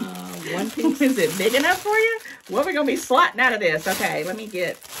 One piece. Is it big enough for you? What are we going to be slotting out of this? Okay, let me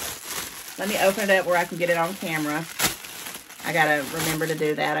open it up where I can get it on camera. I got to remember to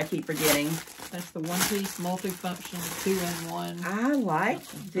do that. I keep forgetting. That's the one-piece multifunction 2-in-1. I like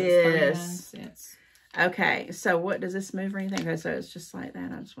this. Okay, so what, does this move or anything? Okay, so it's just like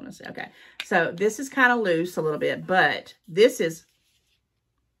that. I just want to see. Okay, so this is kind of loose a little bit, but this is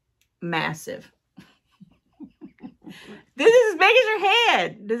massive. This is as big as your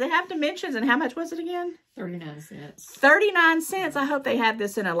head. Does it have dimensions? And how much was it again? 39 cents. 39 cents. I hope they have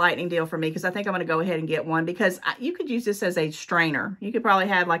this in a lightning deal for me because I think I'm going to go ahead and get one because you could use this as a strainer. You could probably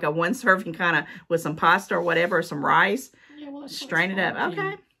have like a one serving kind of with some pasta or whatever, or some rice. Yeah, well, strain it up.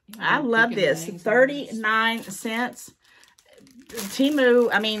 Okay. I love this. 39 cents. Temu,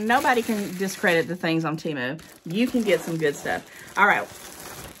 I mean, nobody can discredit the things on Temu. You can get some good stuff. All right.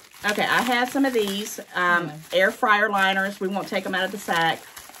 Okay, I have some of these air fryer liners. We won't take them out of the sack.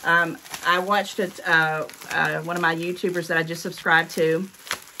 I watched one of my YouTubers that I just subscribed to.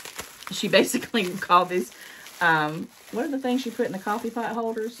 She basically called these, what are the things you put in the coffee pot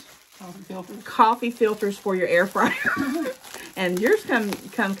holders? Coffee filters. Coffee filters for your air fryer. And yours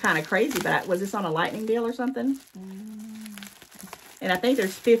come kind of crazy, but was this on a lightning deal or something? And I think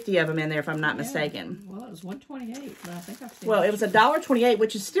there's 50 of them in there, if I'm not mistaken. Well, it was $128, but I think I've seen. Well, it was $1.28,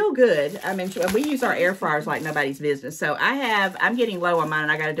 which is still good. I mean, we use our air fryers like nobody's business. So I'm getting low on mine,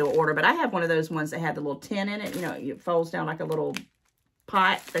 and I got to do an order. But I have one of those ones that had the little tin in it. You know, it folds down like a little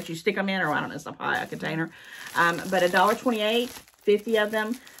pot that you stick them in, or I don't know, it's a pot, a container. But $1.28, 50 of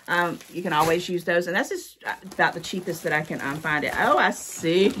them. You can always use those, and that's just about the cheapest that I can find it. Oh, I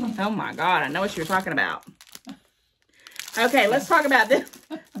see. Oh my God, I know what you're talking about. Okay, let's talk about this.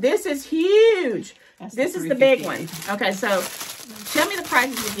 This is huge. This is the big one. Okay, so tell me the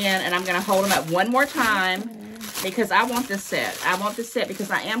prices again, and I'm going to hold them up one more time because I want this set. I want this set because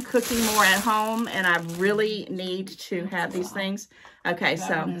I am cooking more at home, and I really need to have these things. Okay,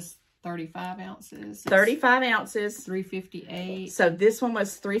 so 35 ounces. 35 ounces. $3.58. So this one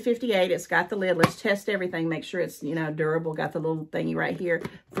was $3.58. It's got the lid. Let's test everything. Make sure it's, you know, durable. Got the little thingy right here.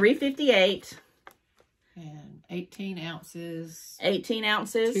 $3.58. And 18 ounces. 18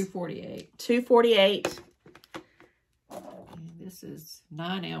 ounces. $2.48. $2.48. And this is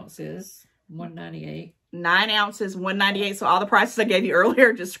 9 ounces. $1.98. 9 ounces, $1.98. So all the prices I gave you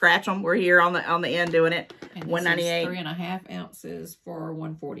earlier, just scratch them. We're here on the end doing it. $1.98. 3.5 ounces for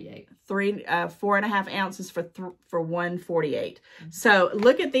 $1.48. 4.5 ounces for $1.48. So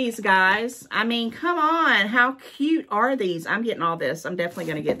look at these guys. I mean, come on, how cute are these? I'm getting all this. I'm definitely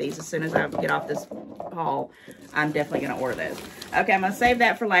going to get these as soon as I get off this haul. I'm definitely going to order those. Okay, I'm going to save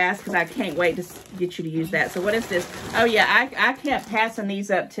that for last because I can't wait to get you to use that. So what is this? Oh yeah, I kept passing these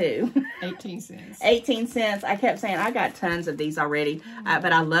up too. 18 cents. 18 cents. I kept saying I got tons of these already,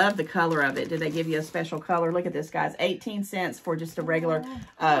 but I love the color of it. Did they give you a special color? Look at this, guys. 18 cents for just a regular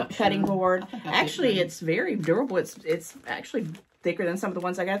cutting board. Actually, it's very durable. It's actually thicker than some of the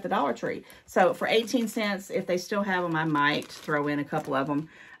ones I got at the Dollar Tree. So for 18 cents, if they still have them, I might throw in a couple of them.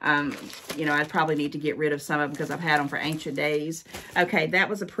 You know, I'd probably need to get rid of some of them because I've had them for ancient days. Okay, that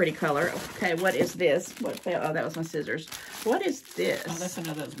was a pretty color. Okay, what is this? What fell? Oh, that was my scissors. What is this? Oh, that's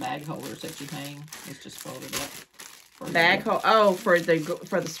another of those bag holders that you hang. It's just folded up. Bag hold. Oh, for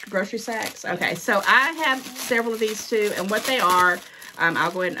the grocery sacks. Okay, so I have several of these too, and what they are,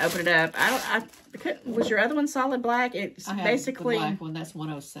 I'll go ahead and open it up. Was your other one solid black? It's basically the black one. That's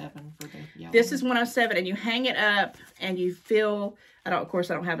 107 for the yellow. This is 107, and you hang it up, and you feel. Of course,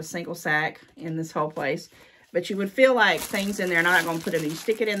 I don't have a single sack in this whole place, but you would feel like things in there. And I'm not going to put them. You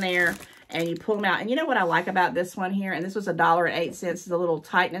stick it in there, and you pull them out. And you know what I like about this one here? And this was $1.08. The little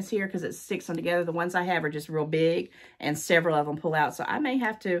tightness here because it sticks them together. The ones I have are just real big, and several of them pull out. So I may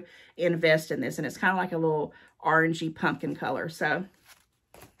have to invest in this, and it's kind of like a little orangey pumpkin color. So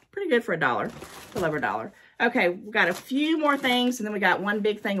pretty good for $1, a little over $1. Okay, we got a few more things, and then we got one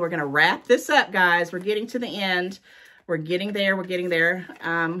big thing. We're going to wrap this up, guys. We're getting to the end. We're getting there. We're getting there.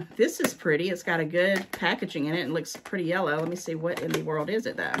 This is pretty. It's got a good packaging in it. It looks pretty yellow. Let me see. What in the world is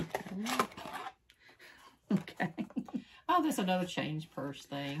it, though? Okay. Oh, there's another change purse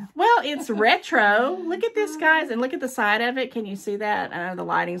thing. Well, it's retro. Look at this, guys, and look at the side of it. Can you see that? I know the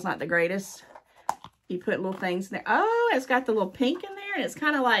lighting's not the greatest. You put little things in there. Oh, it's got the little pink in there, and it's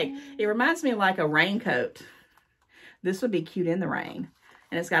kind of like, it reminds me of like a raincoat. This would be cute in the rain.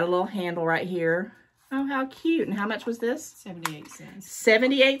 And it's got a little handle right here. Oh, how cute. And how much was this? 78 cents.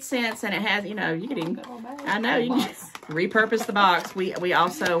 78 cents. And it has, you know, you can even, I know, you can repurpose the box. We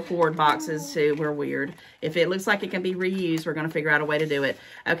also hoard boxes too. We're weird. If it looks like it can be reused, we're going to figure out a way to do it.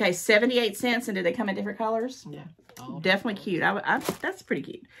 Okay, 78 cents. And did they come in different colors? Yeah. Definitely cute. That's pretty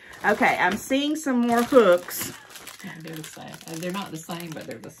cute. Okay, I'm seeing some more hooks. They're the same. They're not the same, but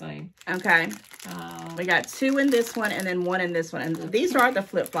they're the same. Okay. We got 2 in this one and then 1 in this one. And these are the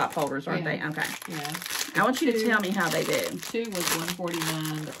flip-flop holders, aren't they? Okay. Yeah. I want you to tell me how they do. 2 was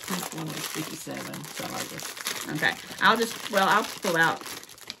 $1.49. The pink one was $57. So I like this. Okay. I'll pull out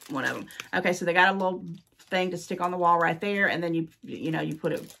one of them. Okay, so they got a little thing to stick on the wall right there. And then you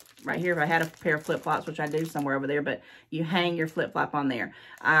put it right here. If I had a pair of flip-flops, which I do somewhere over there, but you hang your flip-flop on there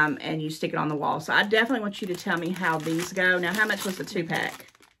and you stick it on the wall. So I definitely want you to tell me how these go. Now, how much was the 2-pack?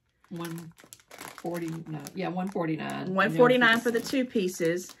 $149. Yeah, $149. $149 for the 2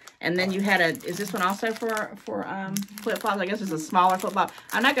 pieces. And then you had is this one also for flip-flops? I guess it's a smaller flip-flop.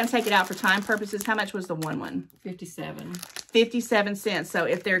 I'm not going to take it out for time purposes. How much was the one? 57. 57 cents. So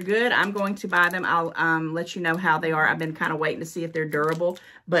if they're good, I'm going to buy them. I'll let you know how they are. I've been kind of waiting to see if they're durable,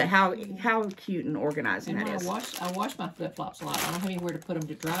 but how cute and organizing that is. I wash my flip-flops a lot. I don't have anywhere to put them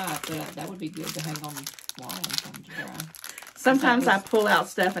to dry, but that would be good to hang on the wall and put them to dry. Sometimes I pull out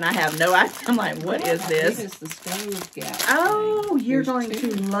stuff and I have no idea. I'm like, what is this? This is the stove gap. Oh, thing. you're going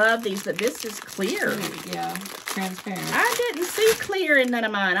to love these, but this is clear. Yeah, transparent. I didn't see clear in none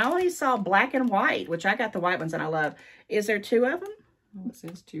of mine. I only saw black and white, which I got the white ones and I love. Is there 2 of them? Oh, it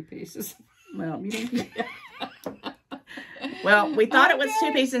says 2 pieces. Well, you didn't. Well, we thought it was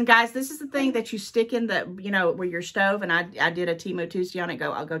 2 pieces. And guys, this is the thing that you stick in the, you know, where your stove. And I did a Temu Tuesday on it.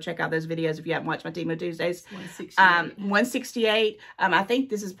 I'll go check out those videos if you haven't watched my Temu Tuesdays. 168. 168. I think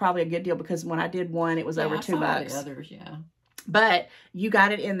this is probably a good deal because when I did one, it was over $2. The others, yeah. But you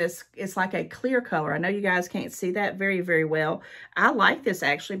got it in this, it's like a clear color. I know you guys can't see that very, very well. I like this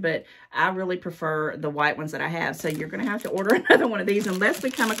actually, but I really prefer the white ones that I have. So you're going to have to order another one of these unless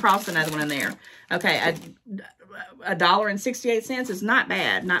we come across another one in there. Okay, $1.68 is not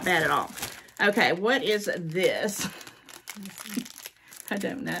bad. Not bad at all. Okay, what is this? I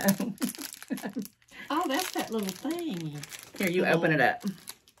don't know. Oh, that's that little thing. Here, you open it up.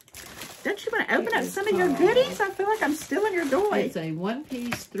 Don't you want to open up some of your goodies? I feel like I'm stealing your joy. It's a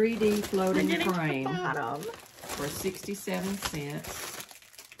 1-piece 3D floating frame bottom. for 67 cents.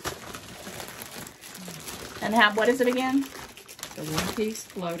 And what is it again? The 1-piece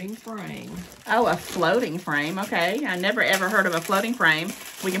floating frame. Oh, a floating frame. Okay. I never ever heard of a floating frame.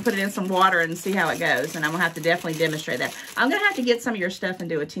 We can put it in some water and see how it goes. And I'm going to have to definitely demonstrate that. I'm going to have to get some of your stuff and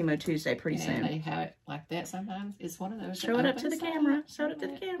do a Temu Tuesday pretty soon. They have it like that sometimes. It's one of those. Show it up to the camera. Show it up to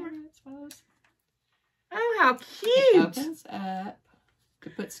the camera. Oh, how It cute. opens up to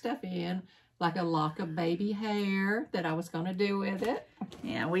put stuff in, like a lock of baby hair that I was going to do with it.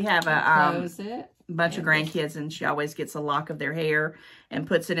 Yeah, we have a Close it. bunch of grandkids, and she always gets a lock of their hair and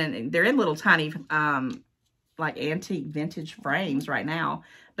puts it in. They're in little tiny, like antique vintage frames right now.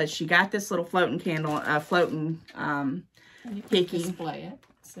 But she got this little floating candle, floating hickey. Display it.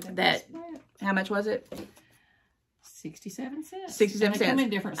 That, how much was it? 67 cents. 67 cents. Come in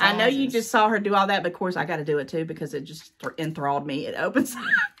different sizes. I know you just saw her do all that, but of course I got to do it too because it just enthralled me. It opens.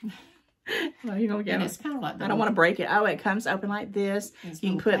 Well, you're gonna get and it. it's kind of like I don't want to break it. Oh, it comes open like this. You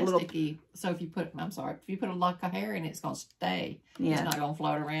can put little. So if you put, if you put a lock of hair in it, it's gonna stay. Yeah. It's not gonna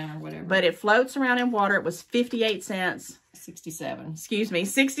float around or whatever. But it floats around in water. It was 58 cents. 67. Excuse me,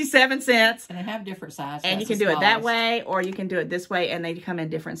 67 cents. And they have different sizes. And you can do it that way, or you can do it this way, and they come in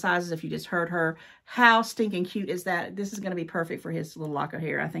different sizes. If you just heard her, how stinking cute is that? This is going to be perfect for his little lock of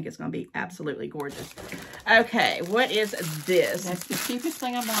hair. I think it's going to be absolutely gorgeous. Okay, what is this? That's the cheapest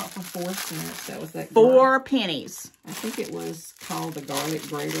thing I bought for 4 cents. That was that 4 pennies. I think it was called the garlic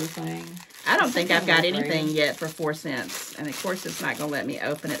grater thing. I don't think I've got anything yet for 4 cents. And of course, it's not going to let me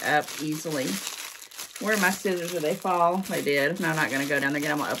open it up easily. Where are my scissors? Did they fall? They did. No, I'm not going to go down there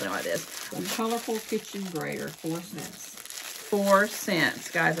again. I'm going to open it like this. A colorful kitchen grater, 4 cents. 4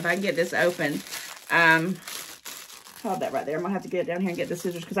 cents. Guys, if I can get this open, hold that right there. I'm going to have to get down here and get the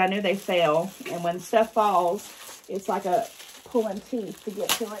scissors because I knew they fell. And when stuff falls, it's like a pulling teeth to get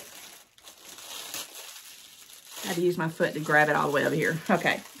to it. I had to use my foot to grab it all the way over here.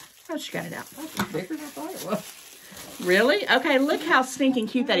 Okay. Oh, she got it out. That's bigger than I thought it was. Really? Okay, look how stinking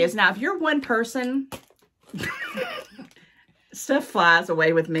cute that is. Now, if you're one person, stuff flies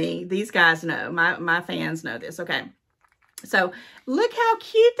away with me. These guys know. My fans know this. Okay. So, look how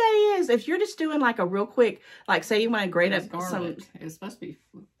cute that is. If you're just doing like a real quick, like say you want to grate up some... It's supposed to be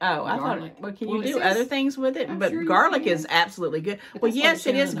Oh, I garlic. thought, well, can you do other things with it? But sure garlic is absolutely good. But Well, that's yes,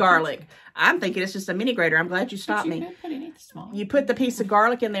 what it it's is in the garlic. picture. I'm thinking it's just a mini grater. I'm glad you stopped me. Could put anything small. You put the piece of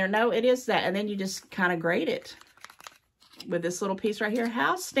garlic in there. No, it is that. And then you just kind of grate it with this little piece right here.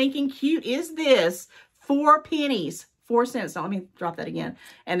 How stinking cute is this? 4 pennies. 4 cents. Now, let me drop that again.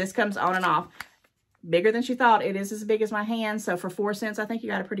 And this comes on and off. Bigger than she thought. It is as big as my hand. So for 4 cents, I think you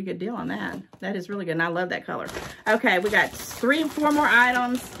got a pretty good deal on that. That is really good. And I love that color. Okay, we got 3 and 4 more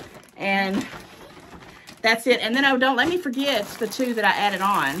items. And that's it. And then, oh, don't let me forget the 2 that I added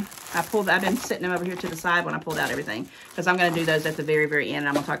on. I've been sitting them over here to the side when I pulled out everything. Because I'm going to do those at the very, very end. And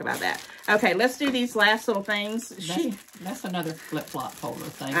I'm going to talk about that. Okay, let's do these last little things. That's another flip-flop holder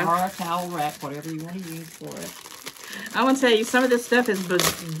thing. Or a towel rack, whatever you want to use for it. I want to tell you, some of this stuff is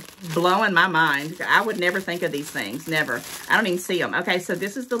blowing my mind. I would never think of these things. Never. I don't even see them. Okay, so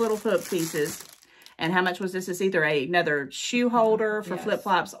this is the little hook pieces. And how much was this? It's either another shoe holder for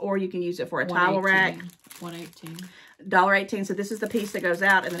flip-flops, or you can use it for a towel rack. $1.18. $1.18. So this is the piece that goes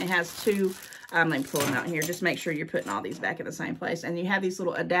out, and then it has 2. Let me pull them out here. Just make sure you're putting all these back in the same place. And you have these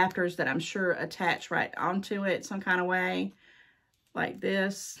little adapters that I'm sure attach right onto it some kind of way. Like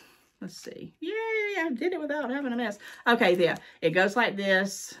this. Let's see. Yay, I did it without having a mess. Okay, yeah. It goes like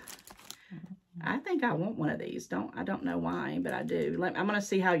this. I think I want one of these. I don't know why, but I do. I'm going to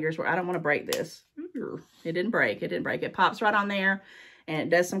see how yours work. I don't want to break this. It didn't break. It didn't break. It pops right on there, and it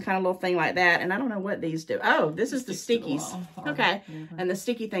does some kind of little thing like that. And I don't know what these do. Oh, this is the stickies. Okay. And the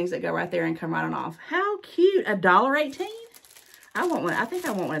sticky things that go right there and come right on off. How cute. $1.18? I want one. I think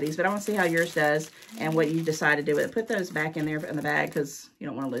I want one of these, but I want to see how yours does and what you decide to do with it. Put those back in there in the bag because you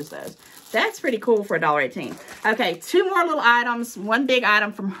don't want to lose those. That's pretty cool for $1.18. Okay, 2 more little items. One big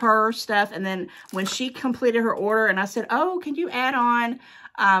item from her stuff, and then when she completed her order, and I said, oh, can you add on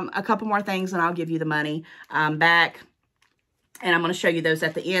a couple more things, and I'll give you the money back. And I'm going to show you those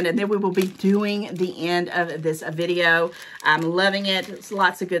at the end. And then we will be doing the end of this video. I'm loving it. It's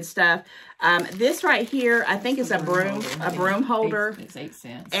lots of good stuff. This right here, I think is a broom holder. It's 8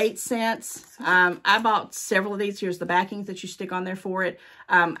 cents. 8 cents. I bought several of these. Here's the backings that you stick on there for it.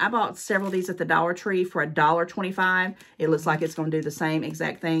 I bought several of these at the Dollar Tree for $1.25. It looks like it's going to do the same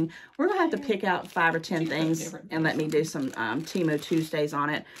exact thing. We're going to have to pick out 5 or 10 things and let me do some Temu Tuesdays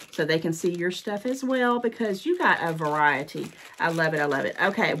on it so they can see your stuff as well because you got a variety. I love it. I love it.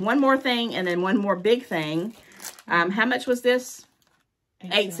 Okay, one more thing and then one more big thing. How much was this?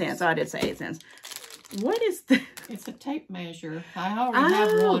 8 cents. Oh, I did say 8 cents. What is the... It's a tape measure. I already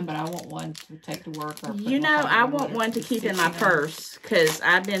have one, but I want one to take to work. Or you know, I want one to keep in my purse because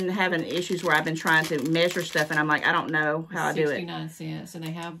I've been having issues where I've been trying to measure stuff and I'm like, I don't know how I do it. 69 cents, and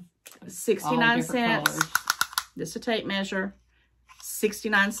they have 69 cents. Colors. This is a tape measure.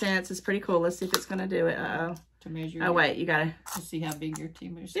 69 cents is pretty cool. Let's see if it's going to do it. Uh-oh. To measure. Oh, wait, you got to see how big your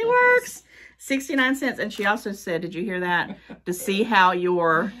Temu stuff is. It works. 69 cents. And she also said, did you hear that? To see how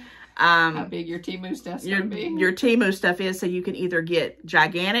your... how big your Temu stuff's going to be. Your Temu stuff is, so you can either get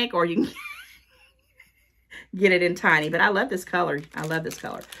gigantic or you can get it in tiny. But I love this color. I love this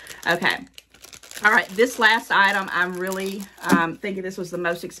color. Okay. All right. This last item, I'm really thinking this was the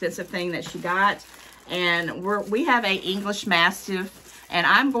most expensive thing that she got. And we have a English Mastiff. And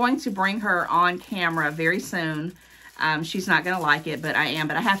I'm going to bring her on camera very soon. She's not going to like it, but I am.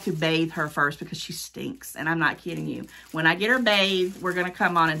 But I have to bathe her first because she stinks. And I'm not kidding you. When I get her bathed, we're going to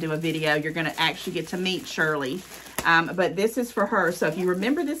come on and do a video. You're going to actually get to meet Shirley. But this is for her. So if you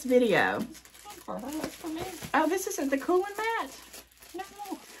remember this video. For her, that's for me. Oh, this isn't the cooling mat? No,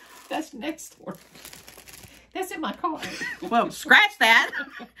 that's next door. That's in my car. Well, scratch that.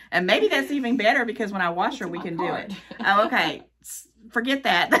 And maybe that's even better because when I wash her, we can do it. Oh, okay. Forget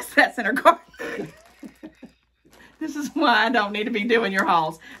that. That's in her car. This is why I don't need to be doing your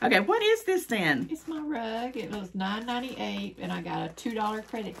hauls. Okay, what is this then? It's my rug. It was $9.98, and I got a $2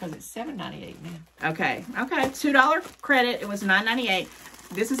 credit because it's $7.98 now. Okay, $2 credit. It was $9.98.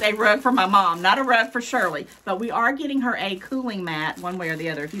 This is a rug for my mom, not a rug for Shirley. But we are getting her a cooling mat one way or the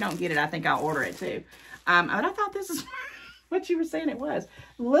other. If you don't get it, I think I'll order it too. But I thought this is what you were saying it was.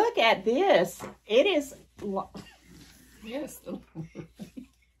 Look at this. It is... Yes.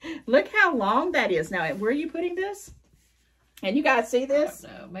 Look how long that is. Now, where are you putting this? And you guys see this?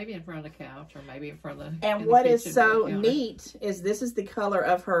 No, maybe in front of the couch or maybe in front of the... And what is so neat is this is the color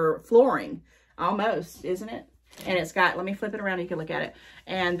of her flooring. Almost, isn't it? And it's got, let me flip it around and you can look at it.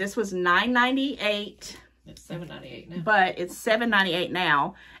 And this was $9.98. It's $7.98 now. But it's $7.98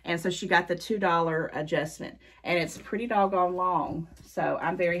 now. And so she got the $2 adjustment. And it's pretty doggone long. So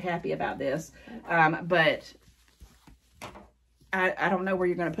I'm very happy about this. But... I don't know where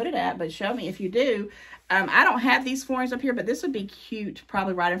you're going to put it at, but show me if you do. I don't have these floorings up here, but this would be cute,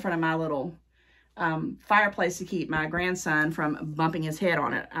 probably right in front of my little fireplace to keep my grandson from bumping his head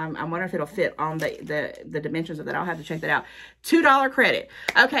on it. I wonder if it'll fit on the dimensions of that. I'll have to check that out. $2 credit.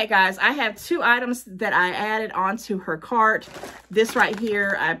 Okay, guys, I have 2 items that I added onto her cart. This right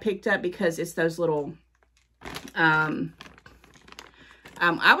here I picked up because it's those little... I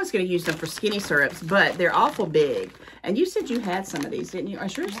was going to use them for skinny syrups, but they're awful big. And you said you had some of these, didn't you? Are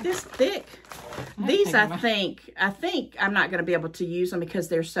yours this thick? These, I think I'm not going to be able to use them because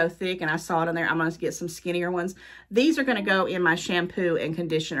they're so thick, and I saw it in there. I'm going to get some skinnier ones. These are going to go in my shampoo and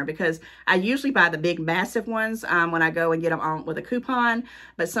conditioner because I usually buy the big, massive ones when I go and get them on with a coupon,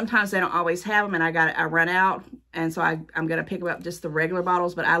 but sometimes they don't always have them, and I run out, and so I'm going to pick up just the regular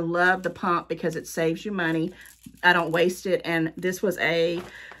bottles, but I love the pump because it saves you money. I don't waste it, and this was a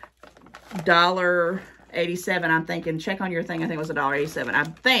 $1.87. I'm thinking, check on your thing. I think it was $1.87. I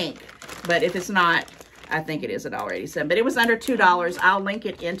think, but if it's not, I think it is $1.87. But it was under $2. I'll link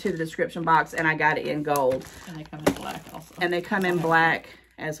it into the description box, and I got it in gold. And they come in black also. And they come in black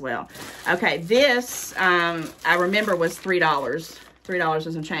as well. Okay, this I remember was $3. $3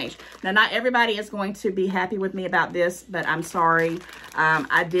 and some change. Now, not everybody is going to be happy with me about this, but I'm sorry.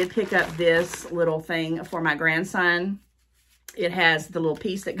 I did pick up this little thing for my grandson. It has the little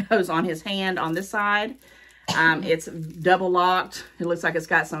piece that goes on his hand on this side. It's double locked. It looks like it's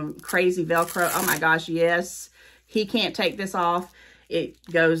got some crazy Velcro. Oh my gosh, yes. He can't take this off. It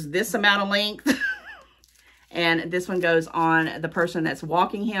goes this amount of length. And this one goes on the person that's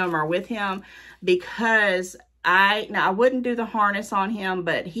walking him or with him, because now I wouldn't do the harness on him,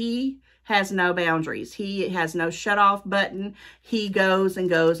 but he has no boundaries. He has no shut off button. He goes and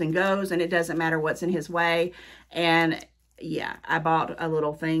goes and goes, and it doesn't matter what's in his way. And yeah, I bought a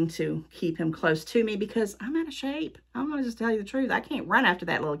little thing to keep him close to me because I'm out of shape. I'm going to just tell you the truth. I can't run after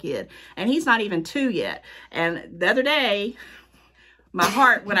that little kid. And he's not even 2 yet. And the other day, my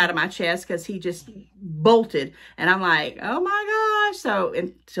heart went out of my chest because he just bolted. And I'm like, oh my gosh. So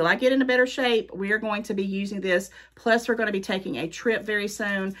until I get into better shape, we are going to be using this. Plus, we're going to be taking a trip very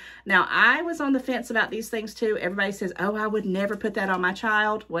soon. Now, I was on the fence about these things too. Everybody says, oh, I would never put that on my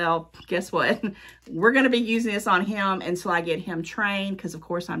child. Well, guess what? We're going to be using this on him until I get him trained, because of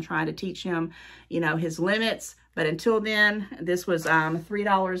course I'm trying to teach him, you know, his limits. But until then, this was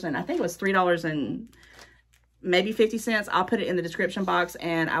 $3, and I think it was $3 and maybe 50 cents. I'll put it in the description box,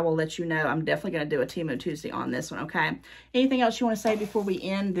 and I will let you know. I'm definitely going to do a Temu Tuesday on this one, okay? Anything else you want to say before we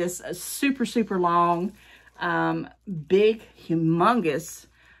end this super, super long, big, humongous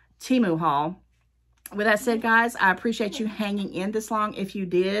Temu haul? With that said, guys, I appreciate you hanging in this long. If you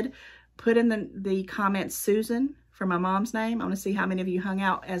did, put in the comments Susan for my mom's name. I want to see how many of you hung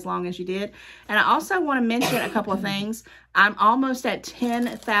out as long as you did. And I also want to mention a couple of things. I'm almost at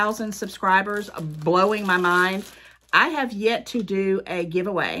 10,000 subscribers, blowing my mind. I have yet to do a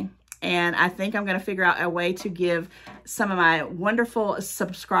giveaway, and I think I'm going to figure out a way to give some of my wonderful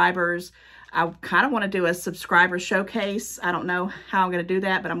subscribers. I kind of want to do a subscriber showcase. I don't know how I'm going to do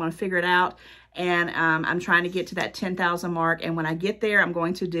that, but I'm going to figure it out. And I'm trying to get to that 10,000 mark. And when I get there, I'm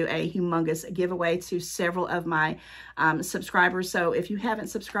going to do a humongous giveaway to several of my subscribers. So if you haven't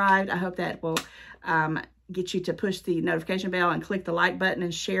subscribed, I hope that will get you to push the notification bell and click the like button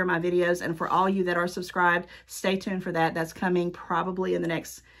and share my videos. And for all you that are subscribed, stay tuned for that. That's coming probably in the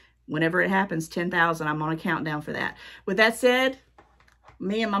next, whenever it happens, 10,000. I'm on a countdown for that. With that said,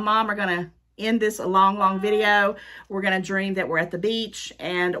 me and my mom are going to end this long video. We're going to dream that we're at the beach,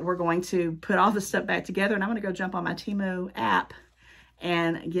 and we're going to put all the stuff back together, and I'm going to go jump on my Temu app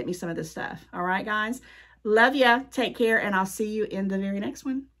and get me some of this stuff. All right, guys. Love ya. Take care, and I'll see you in the very next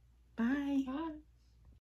one. Bye. Bye.